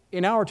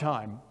 in our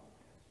time,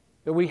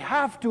 that we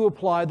have to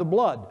apply the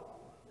blood.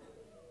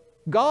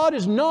 God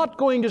is not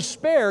going to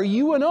spare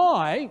you and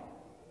I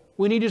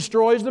when He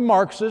destroys the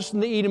Marxists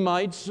and the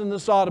Edomites and the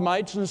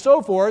Sodomites and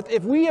so forth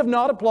if we have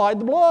not applied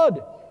the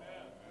blood.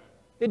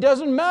 It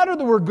doesn't matter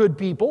that we're good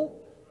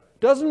people.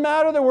 It doesn't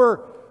matter that we're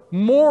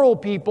moral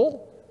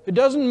people. It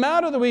doesn't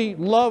matter that we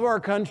love our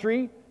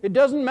country. It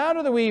doesn't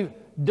matter that we've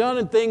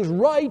done things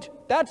right.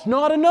 That's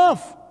not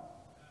enough.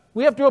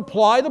 We have to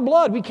apply the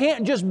blood. We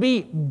can't just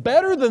be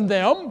better than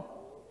them.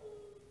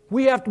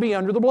 We have to be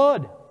under the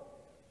blood.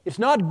 It's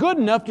not good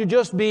enough to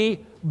just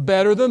be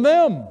better than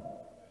them.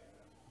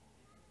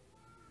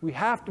 We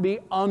have to be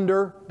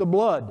under the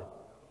blood.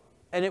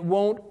 And it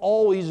won't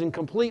always and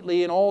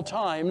completely in all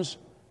times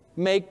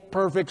make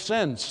perfect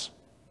sense.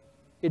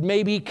 It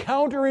may be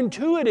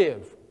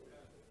counterintuitive.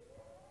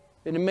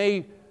 And it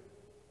may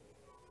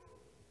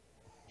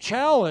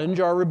challenge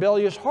our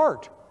rebellious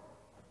heart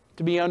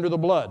to be under the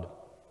blood.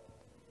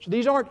 So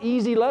these aren't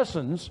easy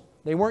lessons.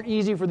 They weren't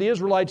easy for the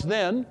Israelites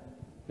then.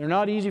 They're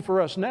not easy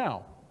for us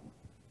now.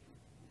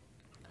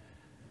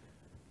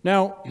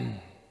 Now,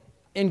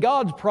 in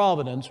God's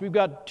providence, we've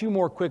got two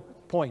more quick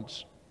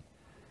points.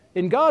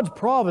 In God's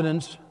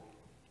providence,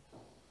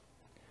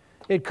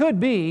 it could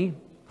be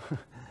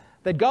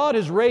that God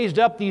has raised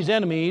up these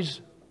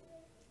enemies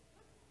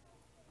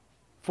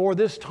for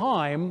this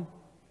time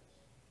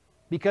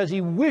because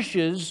He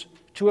wishes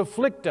to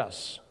afflict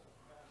us,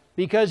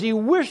 because He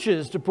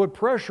wishes to put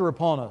pressure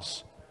upon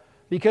us,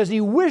 because He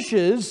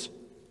wishes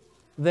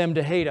them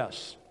to hate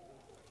us.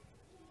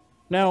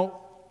 Now,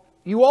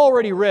 you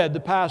already read the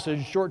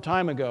passage a short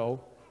time ago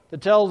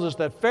that tells us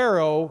that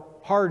Pharaoh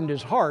hardened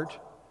his heart,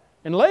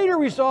 and later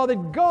we saw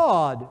that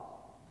God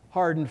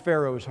hardened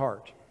Pharaoh's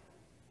heart.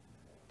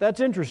 That's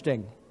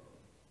interesting.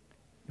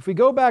 If we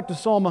go back to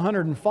Psalm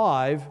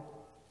 105,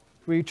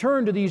 if we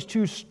return to these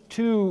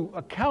two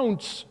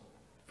accounts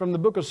from the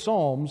book of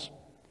Psalms,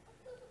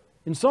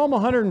 in Psalm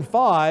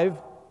 105,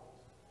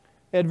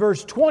 at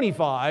verse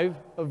 25,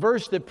 a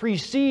verse that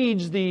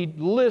precedes the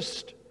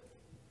list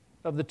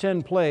of the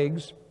 10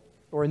 plagues,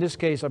 or in this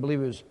case, I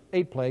believe it was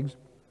 8 plagues,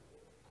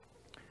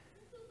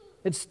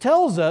 it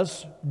tells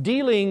us,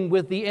 dealing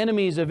with the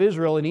enemies of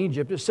Israel in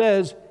Egypt, it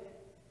says,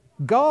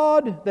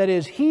 God, that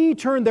is, He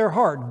turned their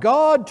heart.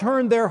 God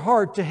turned their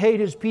heart to hate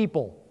His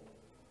people,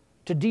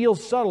 to deal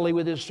subtly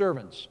with His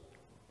servants.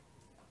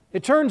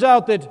 It turns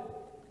out that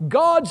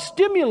God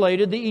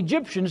stimulated the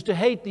Egyptians to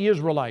hate the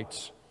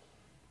Israelites.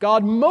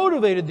 God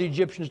motivated the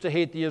Egyptians to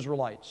hate the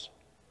Israelites.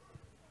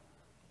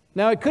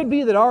 Now, it could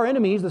be that our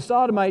enemies, the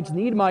Sodomites and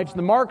the Edomites and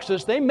the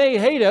Marxists, they may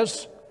hate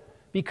us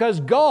because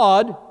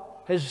God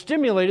has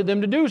stimulated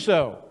them to do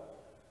so.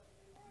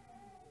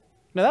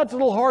 Now, that's a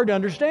little hard to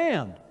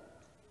understand,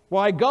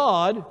 why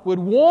God would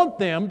want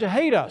them to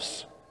hate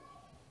us,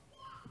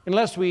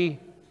 unless we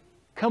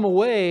come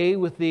away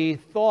with the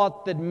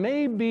thought that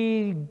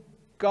maybe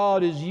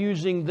God is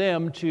using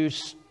them to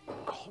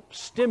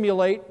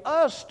stimulate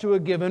us to a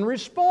given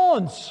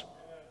response.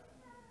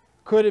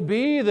 Could it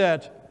be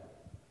that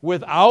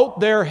without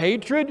their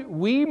hatred,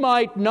 we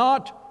might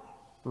not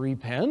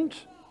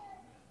repent?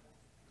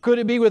 Could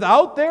it be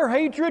without their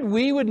hatred,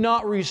 we would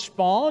not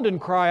respond and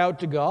cry out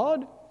to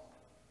God?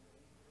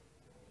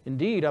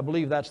 Indeed, I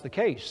believe that's the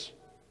case.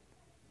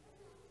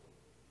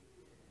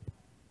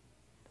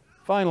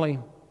 Finally,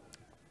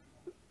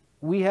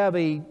 we have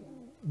a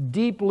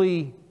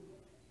deeply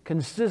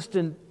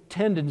consistent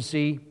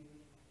tendency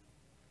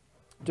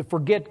to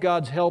forget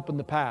God's help in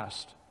the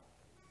past.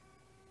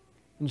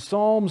 In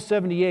Psalm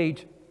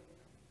 78,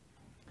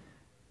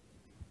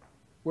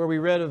 where we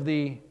read of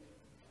the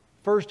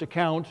first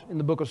account in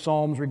the book of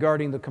Psalms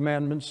regarding the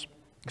commandments,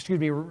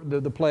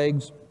 the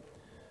plagues,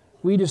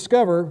 we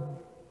discover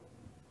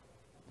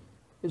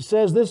it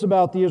says this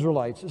about the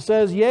Israelites. It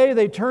says, "Yea,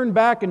 they turned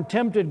back and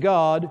tempted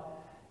God,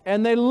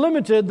 and they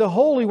limited the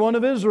Holy One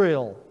of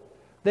Israel.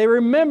 They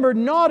remembered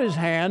not His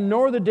hand,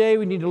 nor the day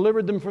when He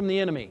delivered them from the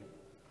enemy."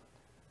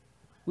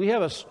 We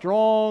have a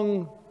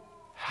strong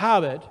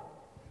habit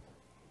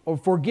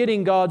of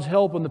forgetting God's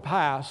help in the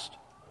past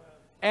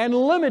and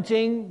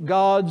limiting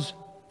God's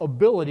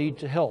ability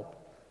to help,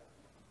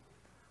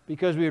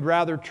 because we would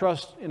rather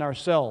trust in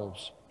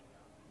ourselves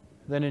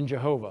than in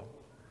Jehovah.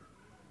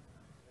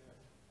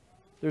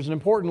 There's an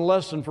important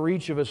lesson for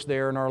each of us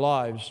there in our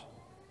lives.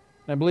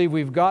 And I believe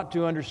we've got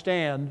to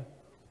understand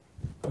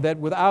that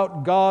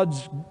without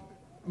God's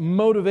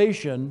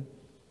motivation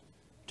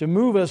to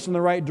move us in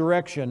the right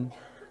direction,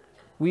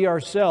 we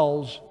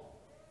ourselves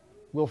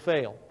will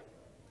fail.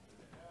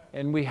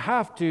 And we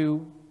have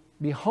to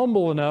be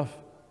humble enough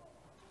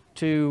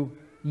to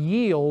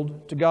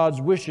yield to God's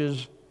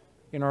wishes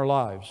in our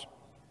lives.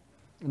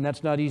 And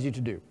that's not easy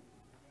to do.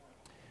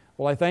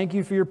 Well, I thank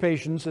you for your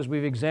patience as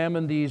we've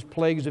examined these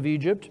plagues of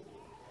Egypt,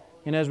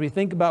 and as we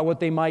think about what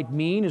they might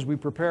mean as we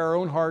prepare our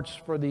own hearts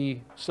for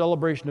the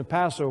celebration of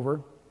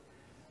Passover.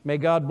 May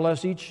God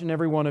bless each and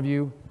every one of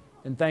you,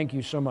 and thank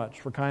you so much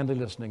for kindly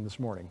listening this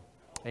morning.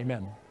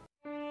 Amen.